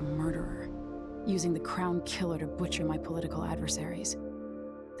look like a murderer, using the Crown Killer to butcher my political adversaries.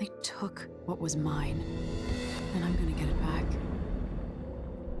 They took what was mine, and I'm gonna get it back.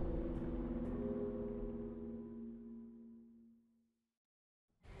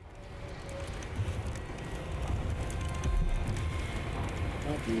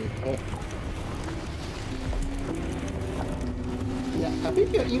 Yeah, I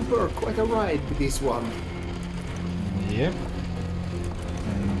think you're in for quite a ride with this one. Yep.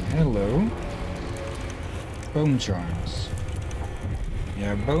 Hello. Bone charms.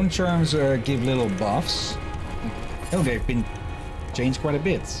 Yeah, bone charms give little buffs. Oh, they've been changed quite a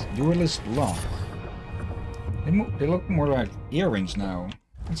bit. Duelist lock. They look more like earrings now.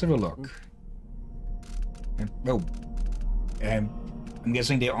 Let's have a look. I'm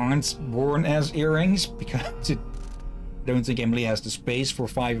guessing they aren't worn as earrings because I don't think Emily has the space for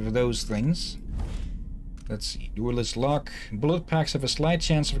 5 of those things. Let's see. Duelist lock. Bullet packs have a slight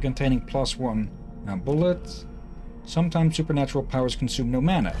chance of containing +1. Now bullet. Sometimes supernatural powers consume no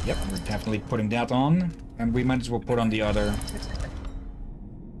mana. Yep, we're definitely putting that on. And we might as well put on the other.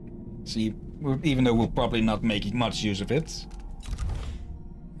 See, even though we'll probably not make much use of it.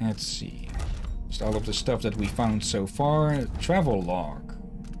 Let's see. Just all of the stuff that we found so far. Travel log.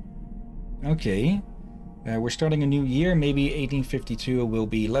 Okay. We're starting a new year. Maybe 1852 will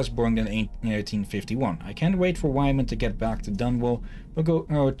be less boring than 1851. I can't wait for Wyman to get back to Dunwall. We'll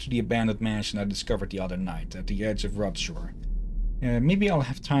go to the abandoned mansion I discovered the other night at the edge of Rodshore. Maybe I'll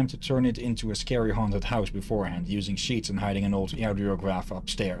have time to turn it into a scary haunted house beforehand, using sheets and hiding an old audiograph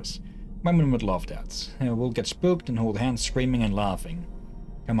upstairs. Wyman would love that. We'll get spooked and hold hands screaming and laughing.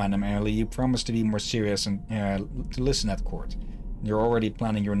 Come on, Emily, you promised to be more serious and to listen at court. You're already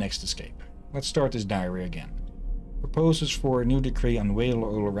planning your next escape. Let's start this diary again. Proposals for a new decree on whale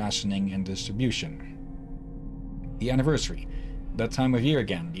oil rationing and distribution. The anniversary. That time of year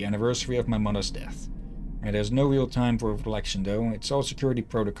again, the anniversary of my mother's death. And there's no real time for reflection though. It's all security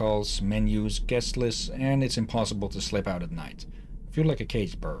protocols, menus, guest lists, and it's impossible to slip out at night. I feel like a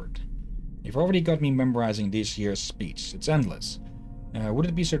caged bird. You've already got me memorizing this year's speech. It's endless. Would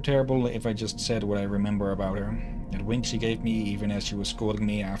it be so terrible if I just said what I remember about her? That wink she gave me even as she was scolding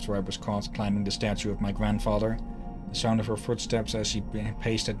me after I was caught climbing the statue of my grandfather? The sound of her footsteps as she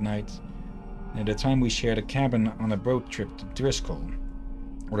paced at night? And the time we shared a cabin on a boat trip to Driscoll?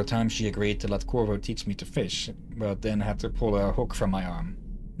 Or the time she agreed to let Corvo teach me to fish, but then had to pull a hook from my arm?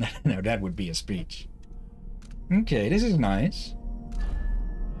 Now that would be a speech. Okay, this is nice.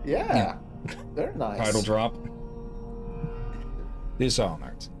 Yeah. Very nice. Title drop.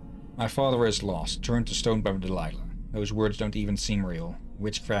 Dishonored. My father is lost, turned to stone by Delilah. Those words don't even seem real.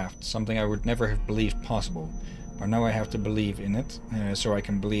 Witchcraft, something I would never have believed possible. But now I have to believe in it, so I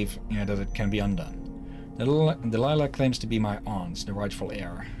can believe that it can be undone. Delilah claims to be my aunt, the rightful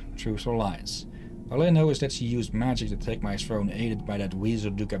heir. Truth or lies? All I know is that she used magic to take my throne, aided by that weasel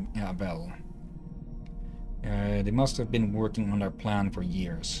Duke Abel. They must have been working on their plan for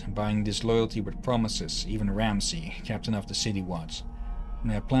years, buying disloyalty with promises. Even Ramsay, captain of the City Watch,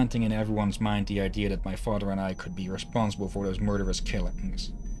 planting in everyone's mind the idea that my father and I could be responsible for those murderous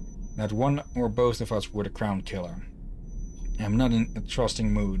killings. That one or both of us were the Crown Killer. I'm not in a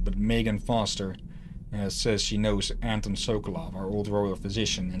trusting mood, but Megan Foster says she knows Anton Sokolov, our old royal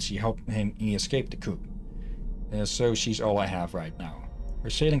physician, and she helped him escape the coup. So she's all I have right now. We're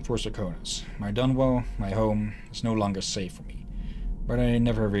sailing for Serkonos. My Dunwall, my home, is no longer safe for me. But I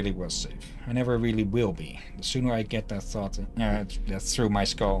never really was safe. I never really will be. The sooner I get that thought through my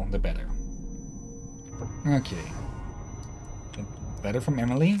skull, the better. Okay. Letter from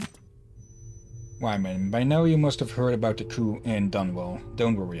Emily? Why, man, by now you must have heard about the coup in Dunwell.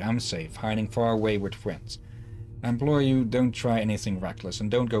 Don't worry, I'm safe, hiding far away with friends. I implore you, don't try anything reckless,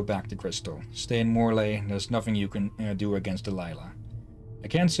 and don't go back to Crystal. Stay in Morley, there's nothing you can do against Delilah. I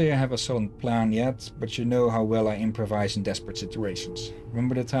can't say I have a solid plan yet, but you know how well I improvise in desperate situations.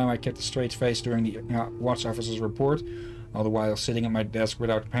 Remember the time I kept a straight face during the watch officer's report, all the while sitting at my desk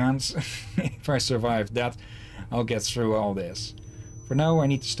without pants? If I survive that, I'll get through all this. For now, I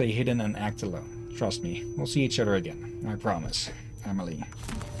need to stay hidden and act alone. Trust me, we'll see each other again. I promise. Emily.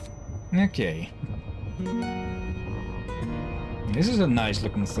 Okay. This is a nice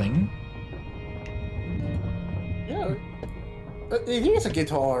looking thing. Yeah. It is a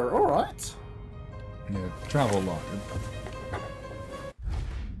guitar, alright. Yeah, travel log.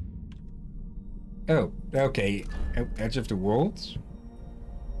 Oh, okay. Edge of the World?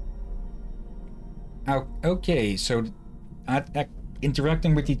 Oh, okay, so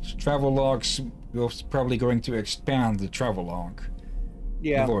interacting with the travel logs was probably going to expand the travel log.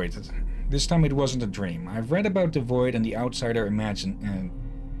 Yeah. The Void. This time it wasn't a dream. I've read about the Void and the Outsider imagined them.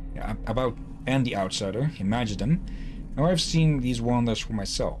 Now I've seen these wonders for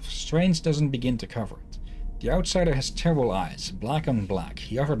myself. Strange doesn't begin to cover it. The Outsider has terrible eyes, black on black.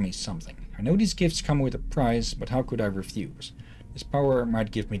 He offered me something. I know these gifts come with a price, but how could I refuse? This power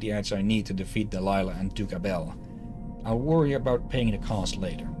might give me the edge I need to defeat Delilah and Duke Abel. I'll worry about paying the cost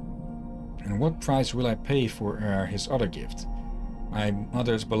later. And what price will I pay for his other gift? My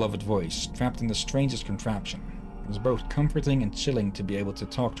mother's beloved voice, trapped in the strangest contraption. It was both comforting and chilling to be able to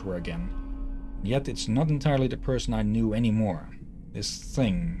talk to her again. Yet it's not entirely the person I knew anymore. This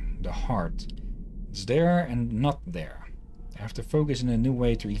thing, the heart, it's there and not there. I have to focus in a new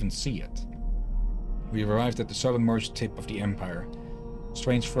way to even see it. We've arrived at the southernmost tip of the Empire.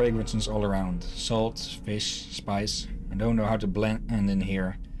 Strange fragrances all around. Salt, fish, spice. I don't know how to blend in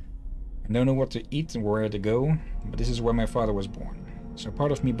here. I don't know what to eat and where to go, but this is where my father was born. So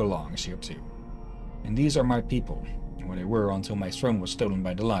part of me belongs here too. And these are my people, or they were until my throne was stolen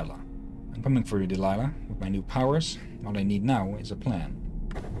by Delilah. I'm coming for you, Delilah, with my new powers. All I need now is a plan.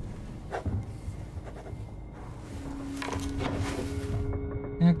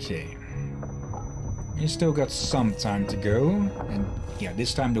 Okay. You still got some time to go, and yeah,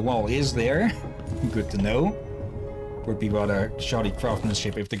 this time the wall is there. Good to know. Would be rather shoddy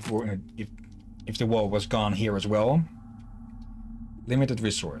craftsmanship if the wall was gone here as well. Limited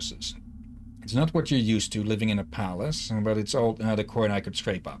resources. It's not what you're used to living in a palace, but it's all the coin I could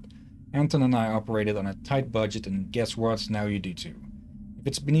scrape up. Anton and I operated on a tight budget, and guess what? Now you do too. If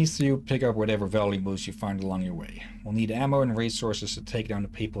it's beneath you, pick up whatever valuables you find along your way. We'll need ammo and resources to take down the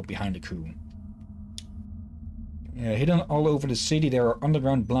people behind the coup. Hidden all over the city, there are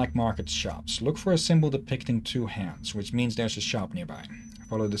underground black market shops. Look for a symbol depicting two hands, which means there's a shop nearby.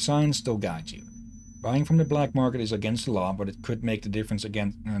 Follow the signs, they'll guide you. Buying from the black market is against the law, but it could make the difference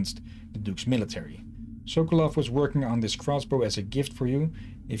against the Duke's military. Sokolov was working on this crossbow as a gift for you.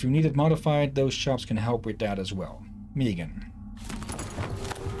 If you need it modified, those shops can help with that as well. Megan.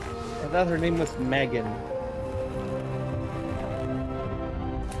 I thought her name was Megan.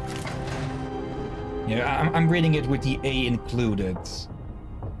 Yeah, I'm reading it with the A included.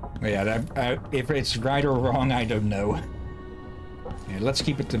 Yeah, if it's right or wrong, I don't know. Yeah, let's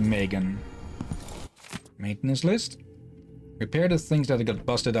keep it to Megan. Maintenance list? Repair the things that got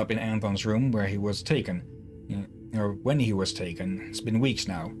busted up in Anton's room where he was taken. Or when he was taken. It's been weeks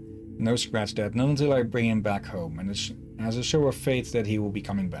now. No scratch that, not until I bring him back home, and as a show of faith that he will be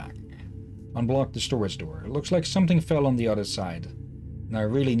coming back. Unblock the storage door. It looks like something fell on the other side. And I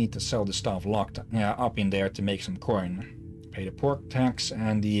really need to sell the stuff locked up in there to make some coin. Pay the pork tax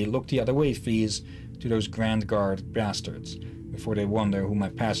and the look the other way fees to those Grand Guard bastards, before they wonder who my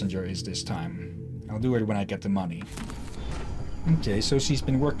passenger is this time. I'll do it when I get the money. Okay, so she's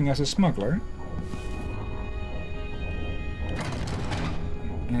been working as a smuggler.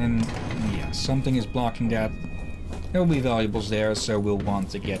 And yeah, something is blocking that. There'll be valuables there, so we'll want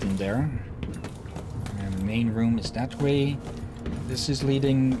to get in there. And the main room is that way. This is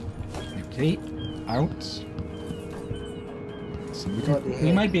leading, okay, out. So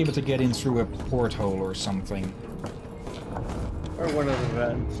we might be able to get in through a porthole or something. Or one of the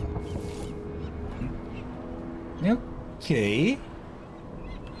vents. Okay.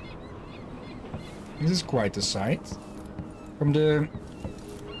 This is quite a sight. From the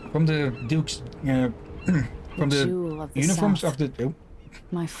Duke's, from the uniforms of the...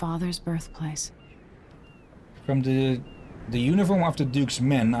 My father's birthplace. From the the uniform of the Duke's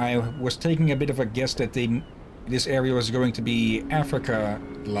men, I was taking a bit of a guess that this area was going to be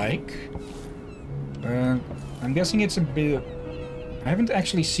Africa-like. I'm guessing it's a bit... I haven't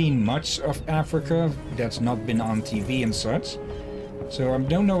actually seen much of Africa that's not been on TV and such. So I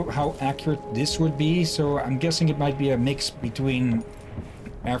don't know how accurate this would be, so I'm guessing it might be a mix between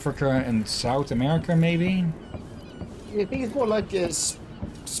Africa and South America, maybe? I think it's more like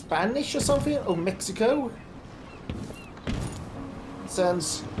Spanish or something, or Mexico.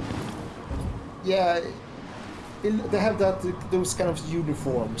 Since, yeah, they have those kind of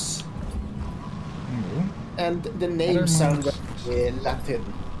uniforms. Mm-hmm. And the names sound like Latin.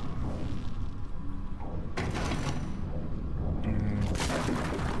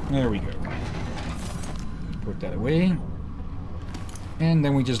 There we go. Put that away. And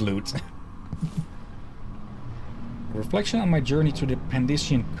then we just loot. Reflection on my journey to the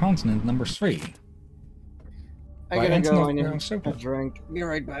Pandician continent, number 3. I gotta go and have a drink. Be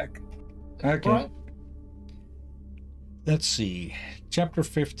right back. Okay. Right. Let's see. Chapter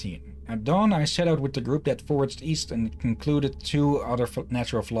 15. At dawn, I set out with the group that forged east and concluded 2 other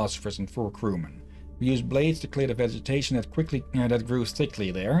natural philosophers and 4 crewmen. We used blades to clear the vegetation that grew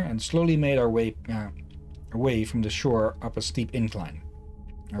thickly there, and slowly made our way away from the shore up a steep incline.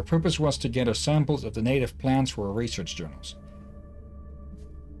 Our purpose was to gather samples of the native plants for our research journals.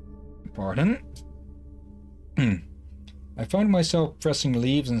 Pardon? I found myself pressing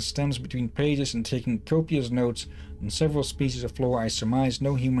leaves and stems between pages and taking copious notes on several species of flora I surmised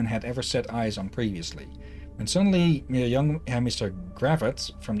no human had ever set eyes on previously. When suddenly, young Mr.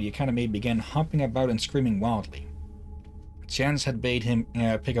 Gravett from the academy began hopping about and screaming wildly. Chance had bade him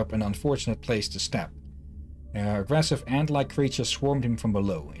pick up an unfortunate place to step. Aggressive ant-like creatures swarmed him from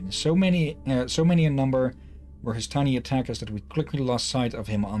below. In so many in number were his tiny attackers that we quickly lost sight of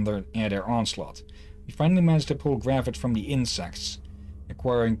him under their onslaught. We finally managed to pull Gravett from the insects,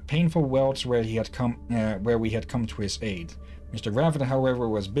 acquiring painful welts where we had come to his aid. Mr. Gravett, however,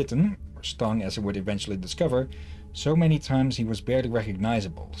 was bitten, or stung as he would eventually discover, so many times he was barely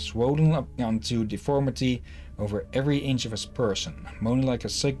recognizable, swollen up onto deformity over every inch of his person. Moaning like a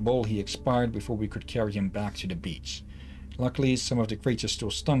sick bull, he expired before we could carry him back to the beach. Luckily, some of the creatures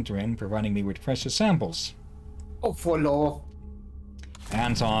still stung to him, providing me with precious samples. Oh, for law.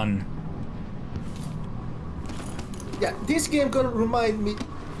 Anton. Yeah, this game gonna remind me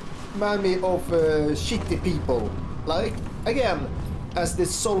of shitty people. Like, again, as the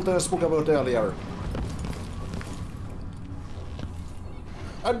Sultan spoke about earlier.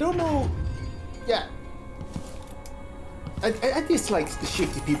 I don't know. Yeah. I dislike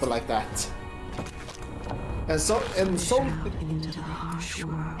shitty people like that. And so into the harsh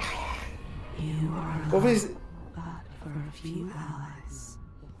world. You are what was but for a few hours.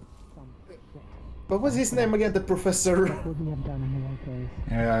 What was his name again? The professor?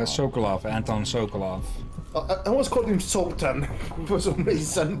 Sokolov, Anton Sokolov. I almost called him Sultan for some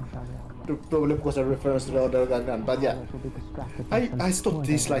reason. Probably because I reference to the other gun, but yeah. I stopped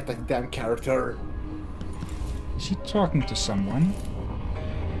dislike that damn character. Is he talking to someone?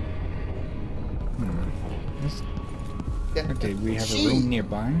 Yeah. Okay, we have a room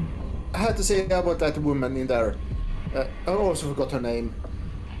nearby. I had to say about that woman in there. I also forgot her name.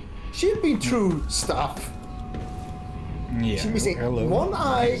 She'd been through stuff. Yeah. She's missing one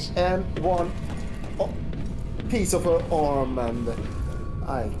eye and one piece of her arm, and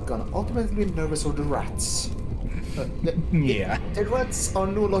I'm gonna ultimately be nervous of the rats. Yeah. The rats are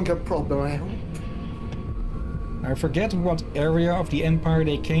no longer a problem, I hope. I forget what area of the Empire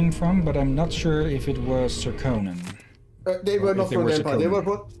they came from, but I'm not sure if it was Serkonan. They were not from the Empire. They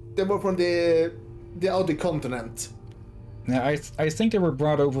were from the other continent. Now, I think they were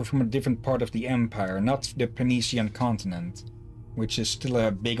brought over from a different part of the Empire, not the Pandician continent, which is still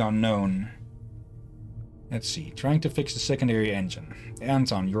a big unknown. Let's see, trying to fix the secondary engine.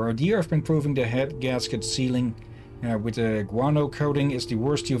 Anton, your idea of improving the head gasket sealing with a guano coating is the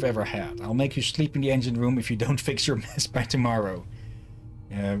worst you've ever had. I'll make you sleep in the engine room if you don't fix your mess by tomorrow.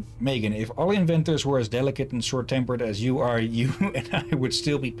 Megan, if all inventors were as delicate and short-tempered as you are, you and I would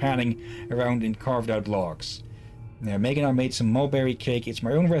still be panning around in carved-out logs. Megan, I made some mulberry cake. It's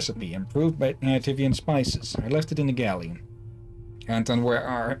my own recipe, improved by Tivian spices. I left it in the galley. Anton, where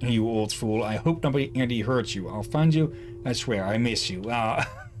are you, old fool? I hope nobody hurt you. I'll find you. I swear, I miss you.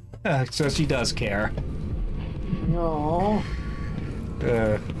 So she does care. No.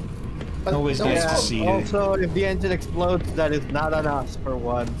 Always nice to see you. Also, if the engine explodes, that is not on us for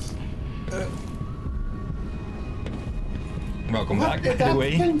once. Welcome back, by the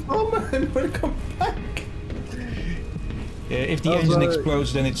way. Welcome back. If the engine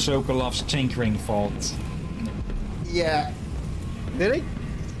explodes, then it's Sokolov's tinkering fault. Yeah, Did I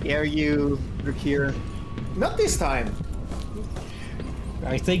scare you, Rakir? Not this time.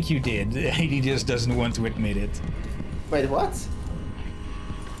 I think you did. He just doesn't want to admit it. Wait, what?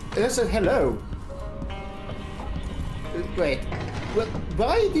 I said hello. Wait,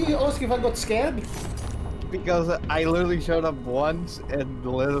 why do you ask if I got scared? Because I literally showed up once and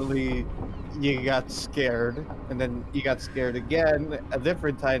literally you got scared. And then you got scared again a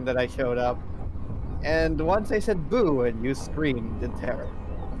different time that I showed up. And once I said boo and you screamed in terror.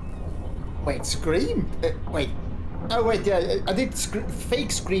 Wait, scream? Wait. Oh wait, yeah, I did fake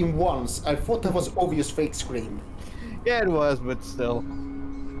scream once. I thought that was obvious fake scream. Yeah, it was, but still.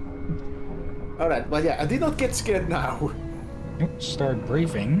 Alright, well yeah, I did not get scared now. Start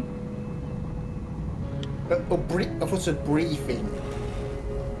briefing. I thought it briefing.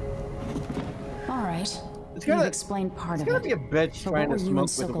 Alright. It's You've explained part of it. It's gonna be a bitch trying to smoke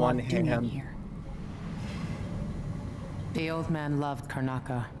with one hand. Here? The old man loved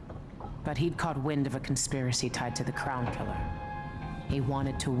Karnaka, but he'd caught wind of a conspiracy tied to the Crown Killer. He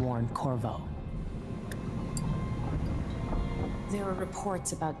wanted to warn Corvo. There were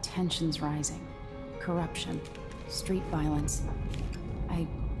reports about tensions rising, corruption, street violence. I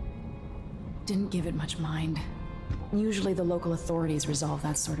didn't give it much mind. Usually the local authorities resolve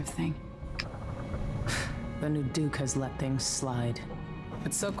that sort of thing. The new Duke has let things slide,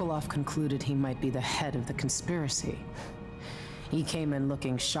 but Sokolov concluded he might be the head of the conspiracy. He came in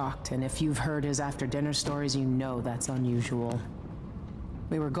looking shocked, and if you've heard his after-dinner stories, you know that's unusual.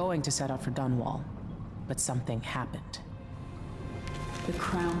 We were going to set out for Dunwall, but something happened. The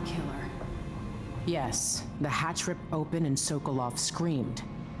Crown Killer. Yes, the hatch ripped open and Sokolov screamed.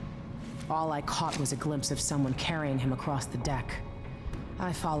 All I caught was a glimpse of someone carrying him across the deck.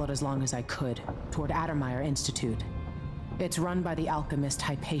 I followed as long as I could, toward Addermeyer Institute. It's run by the alchemist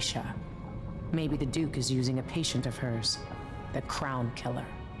Hypatia. Maybe the Duke is using a patient of hers. The Crown Killer.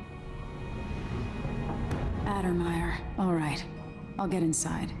 Addermeyer. All right. I'll get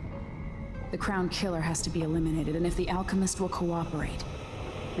inside. The Crown Killer has to be eliminated, and if the alchemist will cooperate,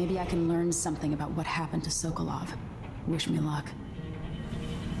 maybe I can learn something about what happened to Sokolov. Wish me luck.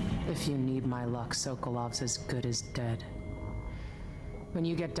 If you need my luck, Sokolov's as good as dead. When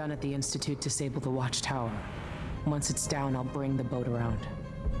you get done at the Institute, disable the watchtower. Once it's down, I'll bring the boat around.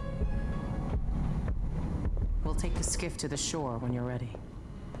 We'll take the skiff to the shore when you're ready.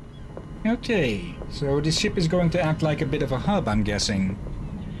 Okay, so the ship is going to act like a bit of a hub, I'm guessing.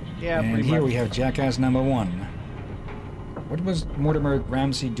 Yeah, and here we have Jackass number 1. What was Mortimer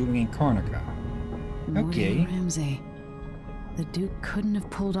Ramsey doing in Karnaka? Okay. Mortimer Ramsey. The Duke couldn't have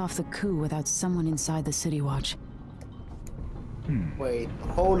pulled off the coup without someone inside the City Watch. Wait,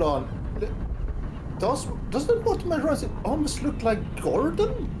 hold on. Doesn't Mortimer Ramsey almost look like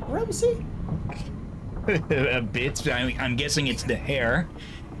Gordon Ramsay? A bit. I'm guessing it's the hair.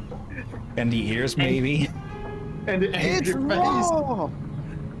 And the ears, maybe. And the angry face.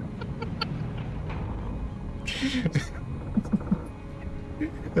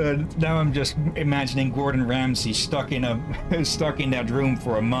 Now I'm just imagining Gordon Ramsay stuck in that room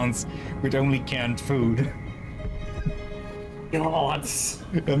for a month with only canned food. God.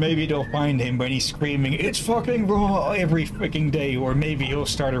 Maybe they'll find him when he's screaming, "It's fucking raw!" every freaking day, or maybe he'll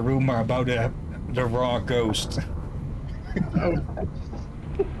start a rumor about the raw ghost. I don't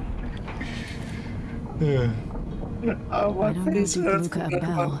know Duke Luca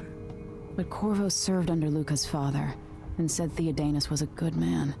Abel, but Corvo served under Luca's father and said Theodanus was a good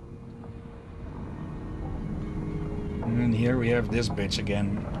man. And here we have this bitch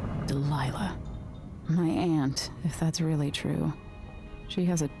again. Delilah. My aunt, if that's really true. She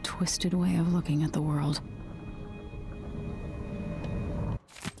has a twisted way of looking at the world.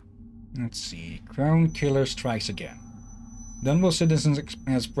 Let's see. Crown Killer strikes again. Dunwall citizens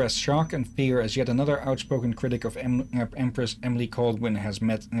express shock and fear as yet another outspoken critic of Empress Emily Caldwin has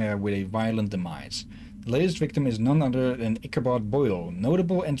met with a violent demise. The latest victim is none other than Ichabod Boyle,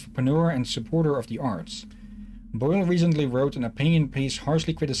 notable entrepreneur and supporter of the arts. Boyle recently wrote an opinion piece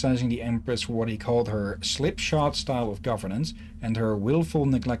harshly criticizing the Empress for what he called her slipshod style of governance and her willful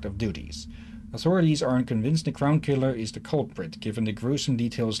neglect of duties. Authorities are convinced the Crown Killer is the culprit, given the gruesome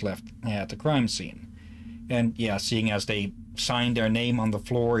details left at the crime scene. And yeah, seeing as they signed their name on the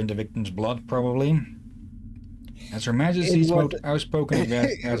floor in the victim's blood, probably. As Her Majesty's most outspoken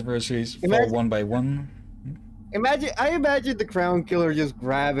adversaries fall one by one. I imagine the Crown Killer just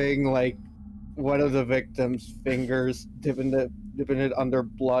grabbing, like, one of the victim's fingers, dipping it under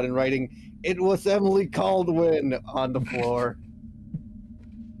blood and writing, "It was Emily Caldwin" on the floor.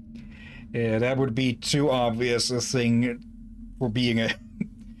 Yeah, that would be too obvious a thing for being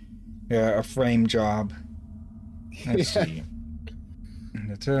a frame job. Let's see.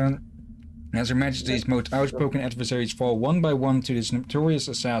 As Her Majesty's most outspoken adversaries fall one by one to this notorious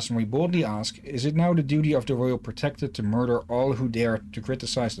assassin, we boldly ask, is it now the duty of the Royal Protector to murder all who dare to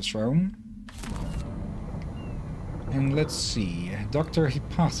criticize the throne? And let's see, Dr.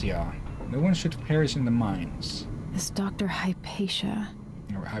 Hypatia. No one should perish in the mines. This Dr. Hypatia.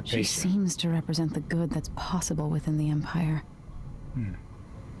 Or Hypatia. She seems to represent the good that's possible within the Empire.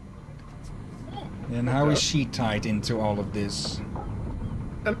 And how is she tied into all of this?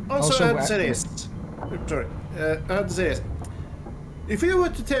 And also, I have to say this. Sorry, I have to say this. If you were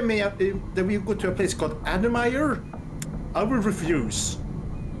to tell me that we go to a place called Admire, I will refuse.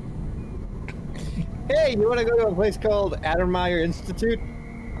 Hey, you want to go to a place called Admire Institute?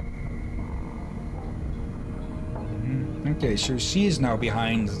 Okay, so she is now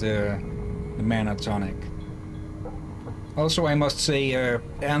behind the mana tonic. Also, I must say,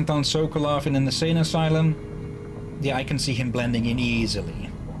 Anton Sokolov in an insane asylum. Yeah, I can see him blending in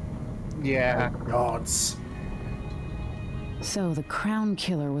easily. Yeah. Gods. So the Crown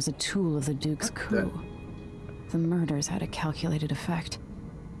Killer was a tool of the Duke's coup. The murders had a calculated effect.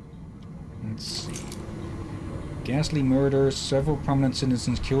 Let's see. Ghastly murders, several prominent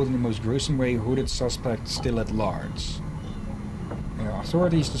citizens killed in the most gruesome way, hooded suspects still at large.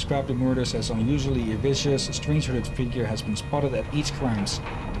 Authorities describe the murders as unusually vicious. A strange hooded figure has been spotted at each crime scene.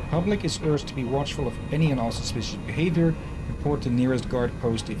 The public is urged to be watchful of any and all suspicious behavior. Report the nearest guard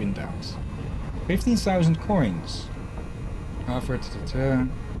post if in doubt. 15,000 coins. Offered to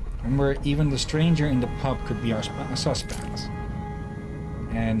remember, even the stranger in the pub could be our suspect.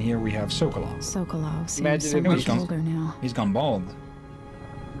 And here we have Sokolov. Sokolov seems so much older now. He's gone bald.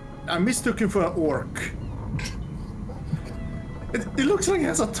 I mistook him for an orc. It looks like he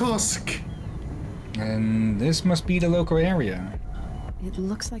has a tusk. And this must be the local area. It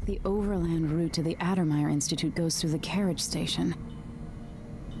looks like the overland route to the Addermeyer Institute goes through the carriage station.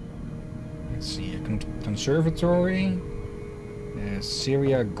 Let's see, a conservatory,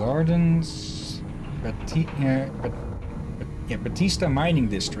 Syria Gardens, Batista Mining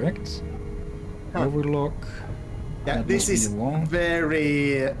District, Overlook. Yeah, this is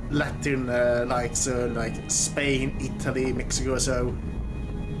very Latin, like Spain, Italy, Mexico, so.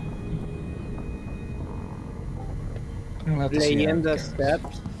 Leyenda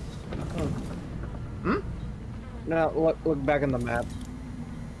steps. No, look back on the map.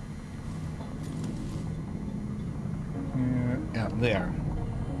 Yeah, there.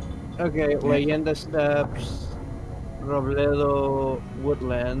 Okay, Leyenda steps, Robledo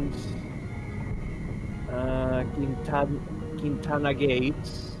Woodlands, Quintana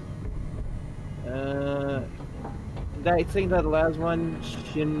Gates. I think that last one,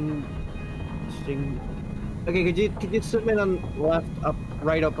 Shin. Okay, could you zoom in on left, up,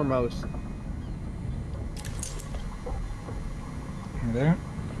 right uppermost? There.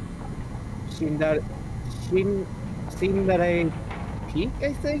 Seen that a peak,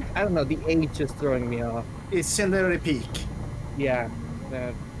 I think? I don't know, the H is throwing me off. It's Sendere Peak. Yeah.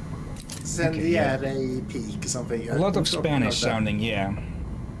 Sendere Peak, something. A lot of Spanish sounding, yeah.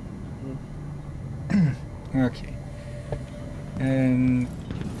 Okay. And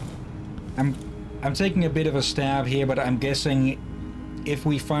I'm taking a bit of a stab here, but I'm guessing if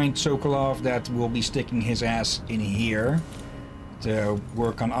we find Sokolov, that we'll be sticking his ass in here to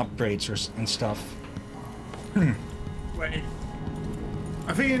work on upgrades and stuff. Wait.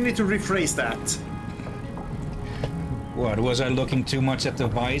 I think you need to rephrase that. What, was I looking too much at the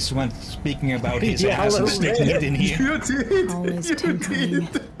Vice when speaking about his ass and sticking it in here? You did! Always tinkering,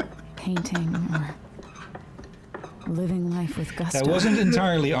 painting, or living life with gusto. That wasn't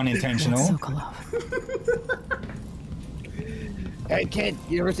entirely unintentional. Sokolov. Hey kid,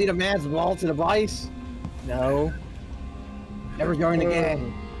 you ever seen a man's waltz in a Vice? No. Never joined a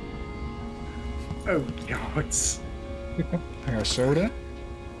gang. Oh god. Pear soda?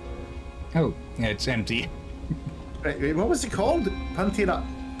 Oh, yeah, it's empty. Wait, what was it called? Pantilla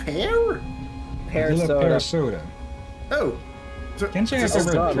pear? Pear soda. Pear soda. Oh. So, Can't say I've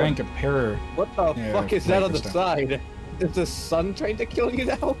ever drank a pear. What the fuck is that on the side? Is the sun trying to kill you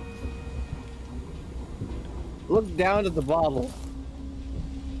now? Look down at the bottle.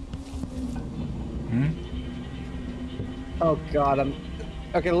 Oh god,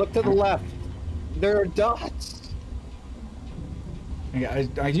 okay, look to the left. There are dots. Yeah,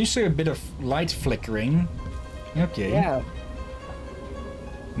 I do see a bit of light flickering. Okay. Yeah.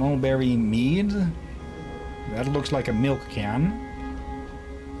 Mulberry mead. That looks like a milk can.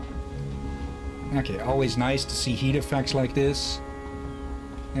 Okay, always nice to see heat effects like this.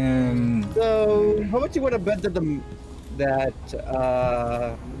 So, how much you want to bet that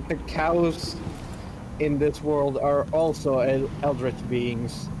the cows in this world are also eldritch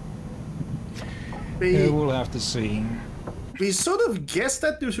beings. We'll have to see. We sort of guessed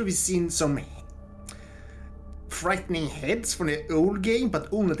that we've seen some frightening heads from the old game,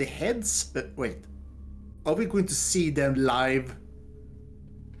 but only the heads. But wait, are we going to see them live?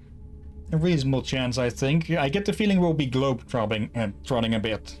 A reasonable chance, I think. I get the feeling we'll be globe-trotting a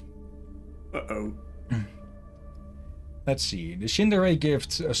bit. Uh-oh. Let's see. The Shinderai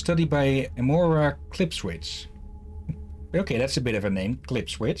gift, a study by Emora Clipswitch. Okay, that's a bit of a name,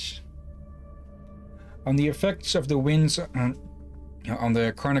 Clipswitch. On the effects of the winds on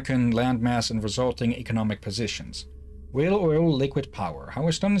the Karnakan landmass and resulting economic positions. Whale oil, liquid power. How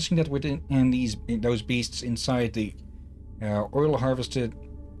astonishing that within those beasts inside the oil harvested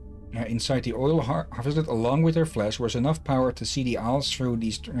along with their flesh was enough power to see the Isles through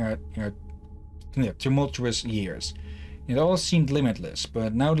these tumultuous years. It all seemed limitless,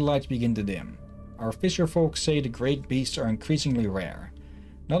 but now the lights begin to dim. Our fisher folk say the great beasts are increasingly rare.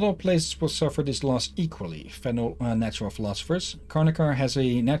 Not all places will suffer this loss equally, fellow natural philosophers. Karnakar has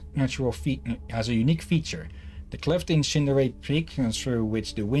a unique feature, the cleft in Shinderai Peak through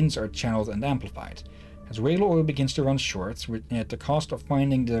which the winds are channeled and amplified. As whale oil begins to run short, at the cost of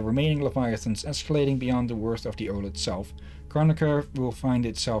finding the remaining leviathans escalating beyond the worth of the oil itself, Karnakar will find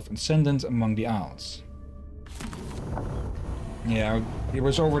itself ascendant among the Isles. Yeah, there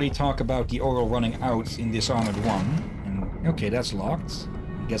was already talk about the oil running out in Dishonored 1, and okay, that's locked.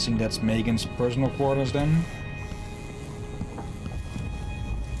 I'm guessing that's Megan's personal quarters then.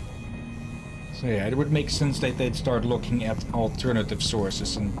 So yeah, it would make sense that they'd start looking at alternative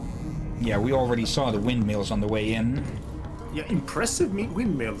sources, and yeah, we already saw the windmills on the way in. Yeah, impressive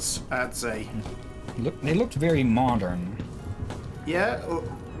windmills, I'd say. They looked very modern. Yeah,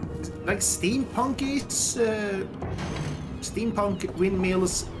 like steampunk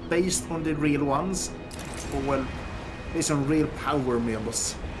windmills based on the real ones, or well, based on real power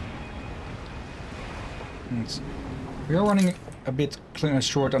mills. We are running a bit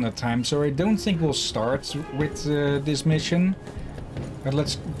short on the time, so I don't think we'll start with this mission. But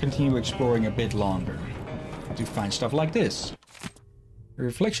let's continue exploring a bit longer to find stuff like this. A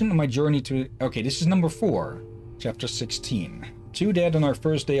reflection on my journey to... Okay, this is number 4, chapter 16. 2 dead on our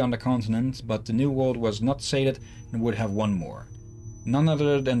first day on the continent, but the new world was not sated and would have one more. None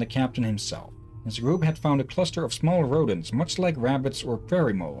other than the captain himself. His group had found a cluster of small rodents, much like rabbits or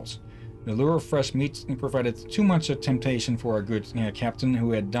prairie moles. The lure of fresh meat provided too much a temptation for our good captain, who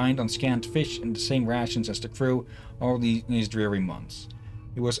had dined on scant fish and the same rations as the crew all these dreary months.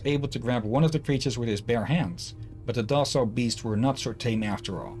 He was able to grab one of the creatures with his bare hands, but the docile beasts were not so tame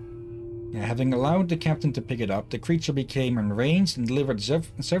after all. Having allowed the captain to pick it up, the creature became enraged and delivered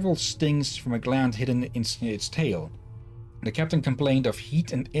several stings from a gland hidden in its tail. The captain complained of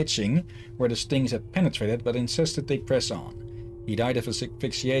heat and itching where the stings had penetrated, but insisted they press on. He died of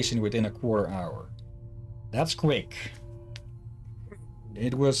asphyxiation within a quarter hour. That's quick.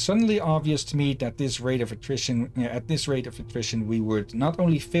 It was suddenly obvious to me that at this rate of attrition we would not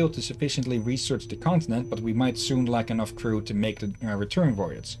only fail to sufficiently research the continent, but we might soon lack enough crew to make the return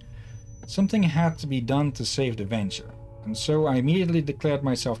voyage. Something had to be done to save the venture, and so I immediately declared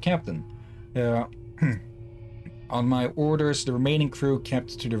myself captain. On my orders, the remaining crew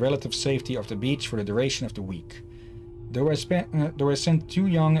kept to the relative safety of the beach for the duration of the week. Though I sent 2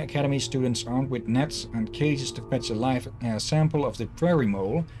 young academy students armed with nets and cages to fetch a live sample of the prairie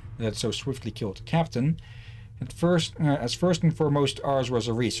mole that so swiftly killed the captain, as first and foremost ours was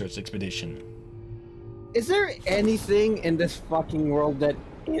a research expedition. Is there anything in this fucking world that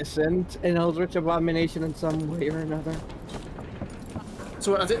isn't an eldritch abomination in some way or another?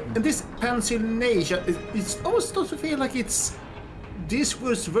 So in this Pennsylvania, it's almost starting to feel like it's this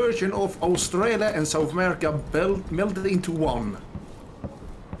was version of Australia and South America melded into one.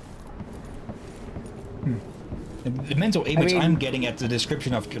 The mental image I'm getting at the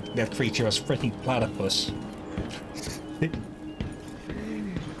description of that creature is freaking platypus.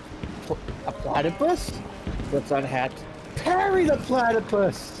 A platypus? What's on hat? Parry the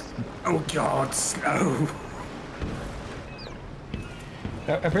platypus! Oh god, slow!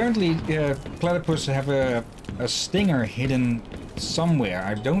 Apparently, platypus have a stinger hidden somewhere.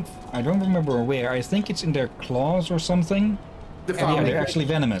 I don't remember where. I think it's in their claws or something. Yeah, they're actually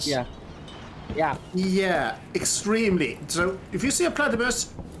venomous. Yeah. Yeah. Yeah, extremely. So if you see a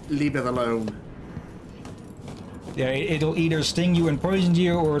platypus, leave it alone. Yeah, it'll either sting you and poison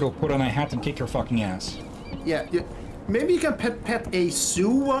you, or it'll put on a hat and kick your fucking ass. Yeah. Maybe you can pet a zoo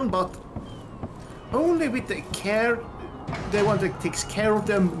one, but only with the care. The one that takes care of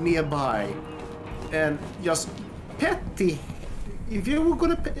them nearby, and just pet the if you were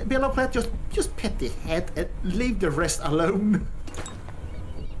gonna be able to play, just pet the head and leave the rest alone.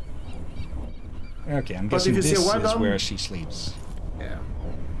 Okay, I'm guessing this is where she sleeps. Yeah.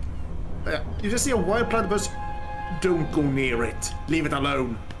 You just see a wild platypus, don't go near it. Leave it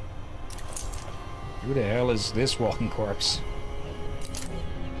alone. Who the hell is this walking corpse?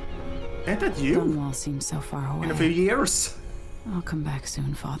 Ain't that you? Dunwall seems so far away. In a few years. I'll come back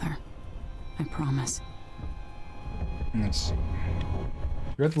soon, Father. I promise. Let's see.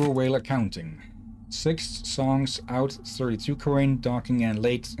 Red Wool Whale accounting. 6 songs out, 32 coin, docking and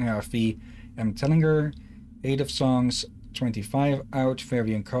late fee. M. Tellinger. 8 of songs, 25 out,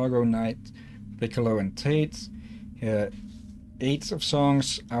 Varian Cargo, Knight, Piccolo and Tate. 8 of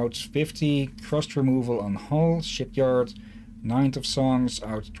songs out, 50, crust removal on hull, shipyard. 9th of songs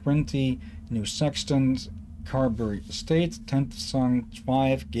out, 20, New Sexton, Carberry Estate. 10th song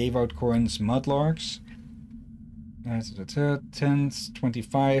 5, gave out coins, Mudlarks. 10th,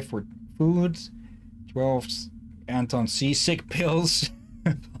 25 for food. 12th, Anton Seasick pills.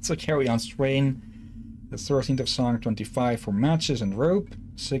 Also carry on strain. The 13th of song 25 for matches and rope.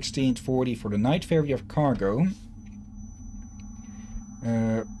 16th, 40 for the night ferry of cargo.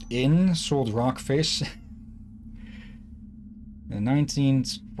 In sold rockfish. The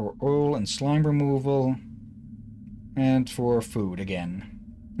 19th for oil and slime removal. And for food again.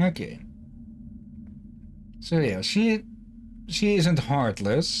 Okay. So yeah, she isn't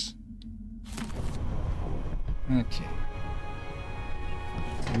heartless. Okay.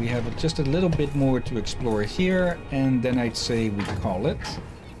 We have just a little bit more to explore here, and then I'd say we call it.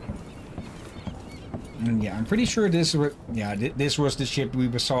 And yeah, I'm pretty sure this was, this was the ship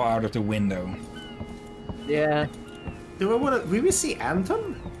we saw out of the window. Yeah. Will we see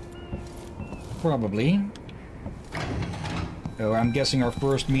Anton? Probably. So I'm guessing our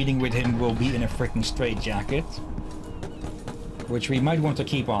first meeting with him will be in a freaking straitjacket, which we might want to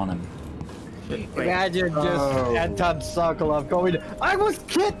keep on him. Imagine just Anton Sokolov going, I was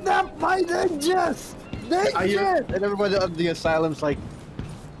kidnapped by ninjas! Ninjas! And everybody at the asylum's like,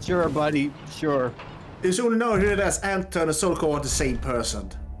 sure, buddy, sure. You soon know here that Anton and Sokolov are the same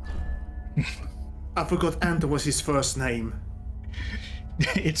person. I forgot Anton was his first name.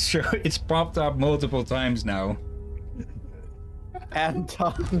 It's popped up multiple times now.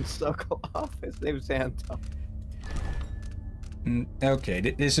 Anton Sokolov, his name's Anton. Okay,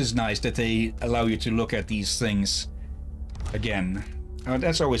 this is nice that they allow you to look at these things again.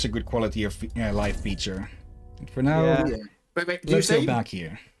 That's always a good quality of life feature. And for now, let's go back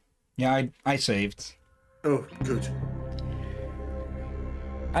here. Yeah, I saved. Oh, good.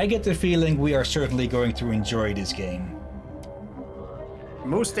 I get the feeling we are certainly going to enjoy this game.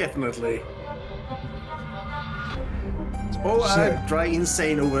 Most definitely. Oh, I'm dry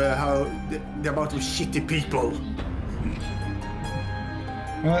insane over how the amount of shitty people.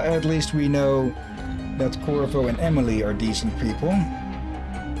 Well, at least we know that Corvo and Emily are decent people.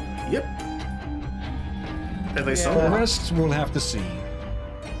 Yep. The rest we'll have to see.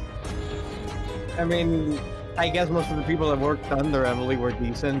 I mean, I guess most of the people that worked under Emily were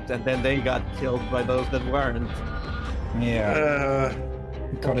decent, and then they got killed by those that weren't. Yeah.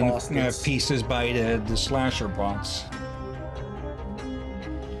 Cut in pieces by the slasher bots.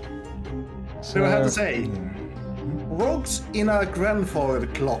 So I have to say, rogues in a grandfather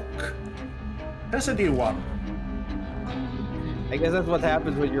clock. That's a new one. I guess that's what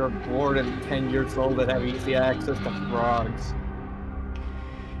happens when you're bored and 10 years old and have easy access to frogs.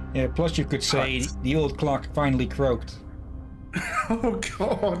 Yeah, plus you could say the old clock finally croaked. Oh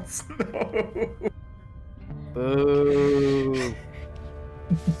god, no. Boo.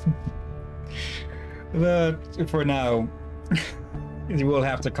 But for now, we'll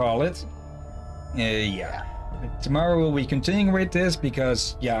have to call it. Yeah. Tomorrow we'll be continuing with this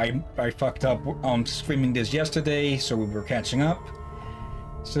because, yeah, I fucked up on streaming this yesterday, so we were catching up.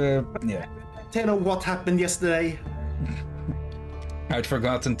 So, yeah. Tell you what happened yesterday? I'd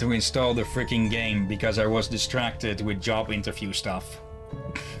forgotten to install the freaking game because I was distracted with job interview stuff.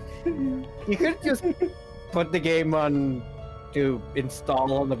 You could just put the game on to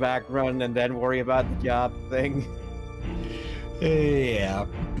install on the background and then worry about the job thing. Yeah.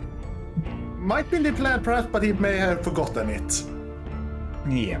 Might be the plan, perhaps, but he may have forgotten it.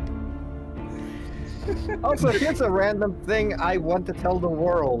 Yep. Also, here's a random thing I want to tell the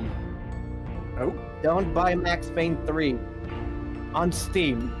world. Oh? Don't buy Max Payne 3 on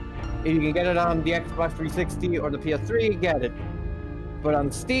Steam. If you can get it on the Xbox 360 or the PS3, get it. But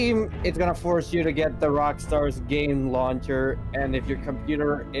on Steam, it's gonna force you to get the Rockstar's game launcher, and if your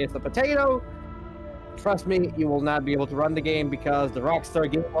computer is a potato, trust me, you will not be able to run the game because the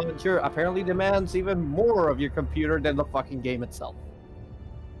Rockstar Game Launcher apparently demands even more of your computer than the fucking game itself.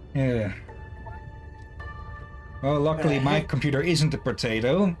 Yeah. Well, luckily my computer isn't a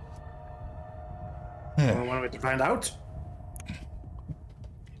potato. Well, one way to find out.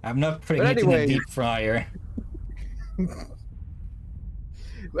 I'm not putting it in a deep fryer.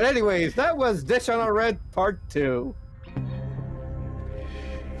 But anyways, that was Dishonored Part 2.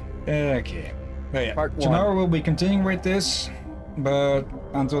 Okay. Well, yeah. Part 1. Tomorrow we'll be continuing with this. But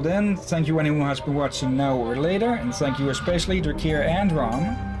until then, thank you anyone who has been watching now or later. And thank you especially to Kier and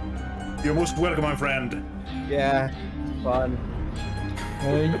Ron. You're most welcome, my friend. Yeah, fun.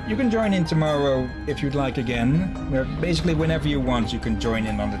 You can join in tomorrow if you'd like again. Basically, whenever you want, you can join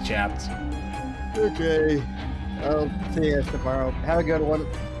in on the chat. Okay. I'll see you tomorrow. Have a good one.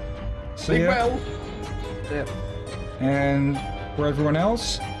 See ya. Well. Yeah. And for everyone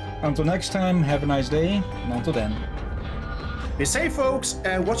else, until next time, have a nice day. And until then. Be safe, folks,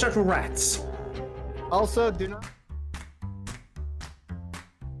 and watch out for rats. Also, do not...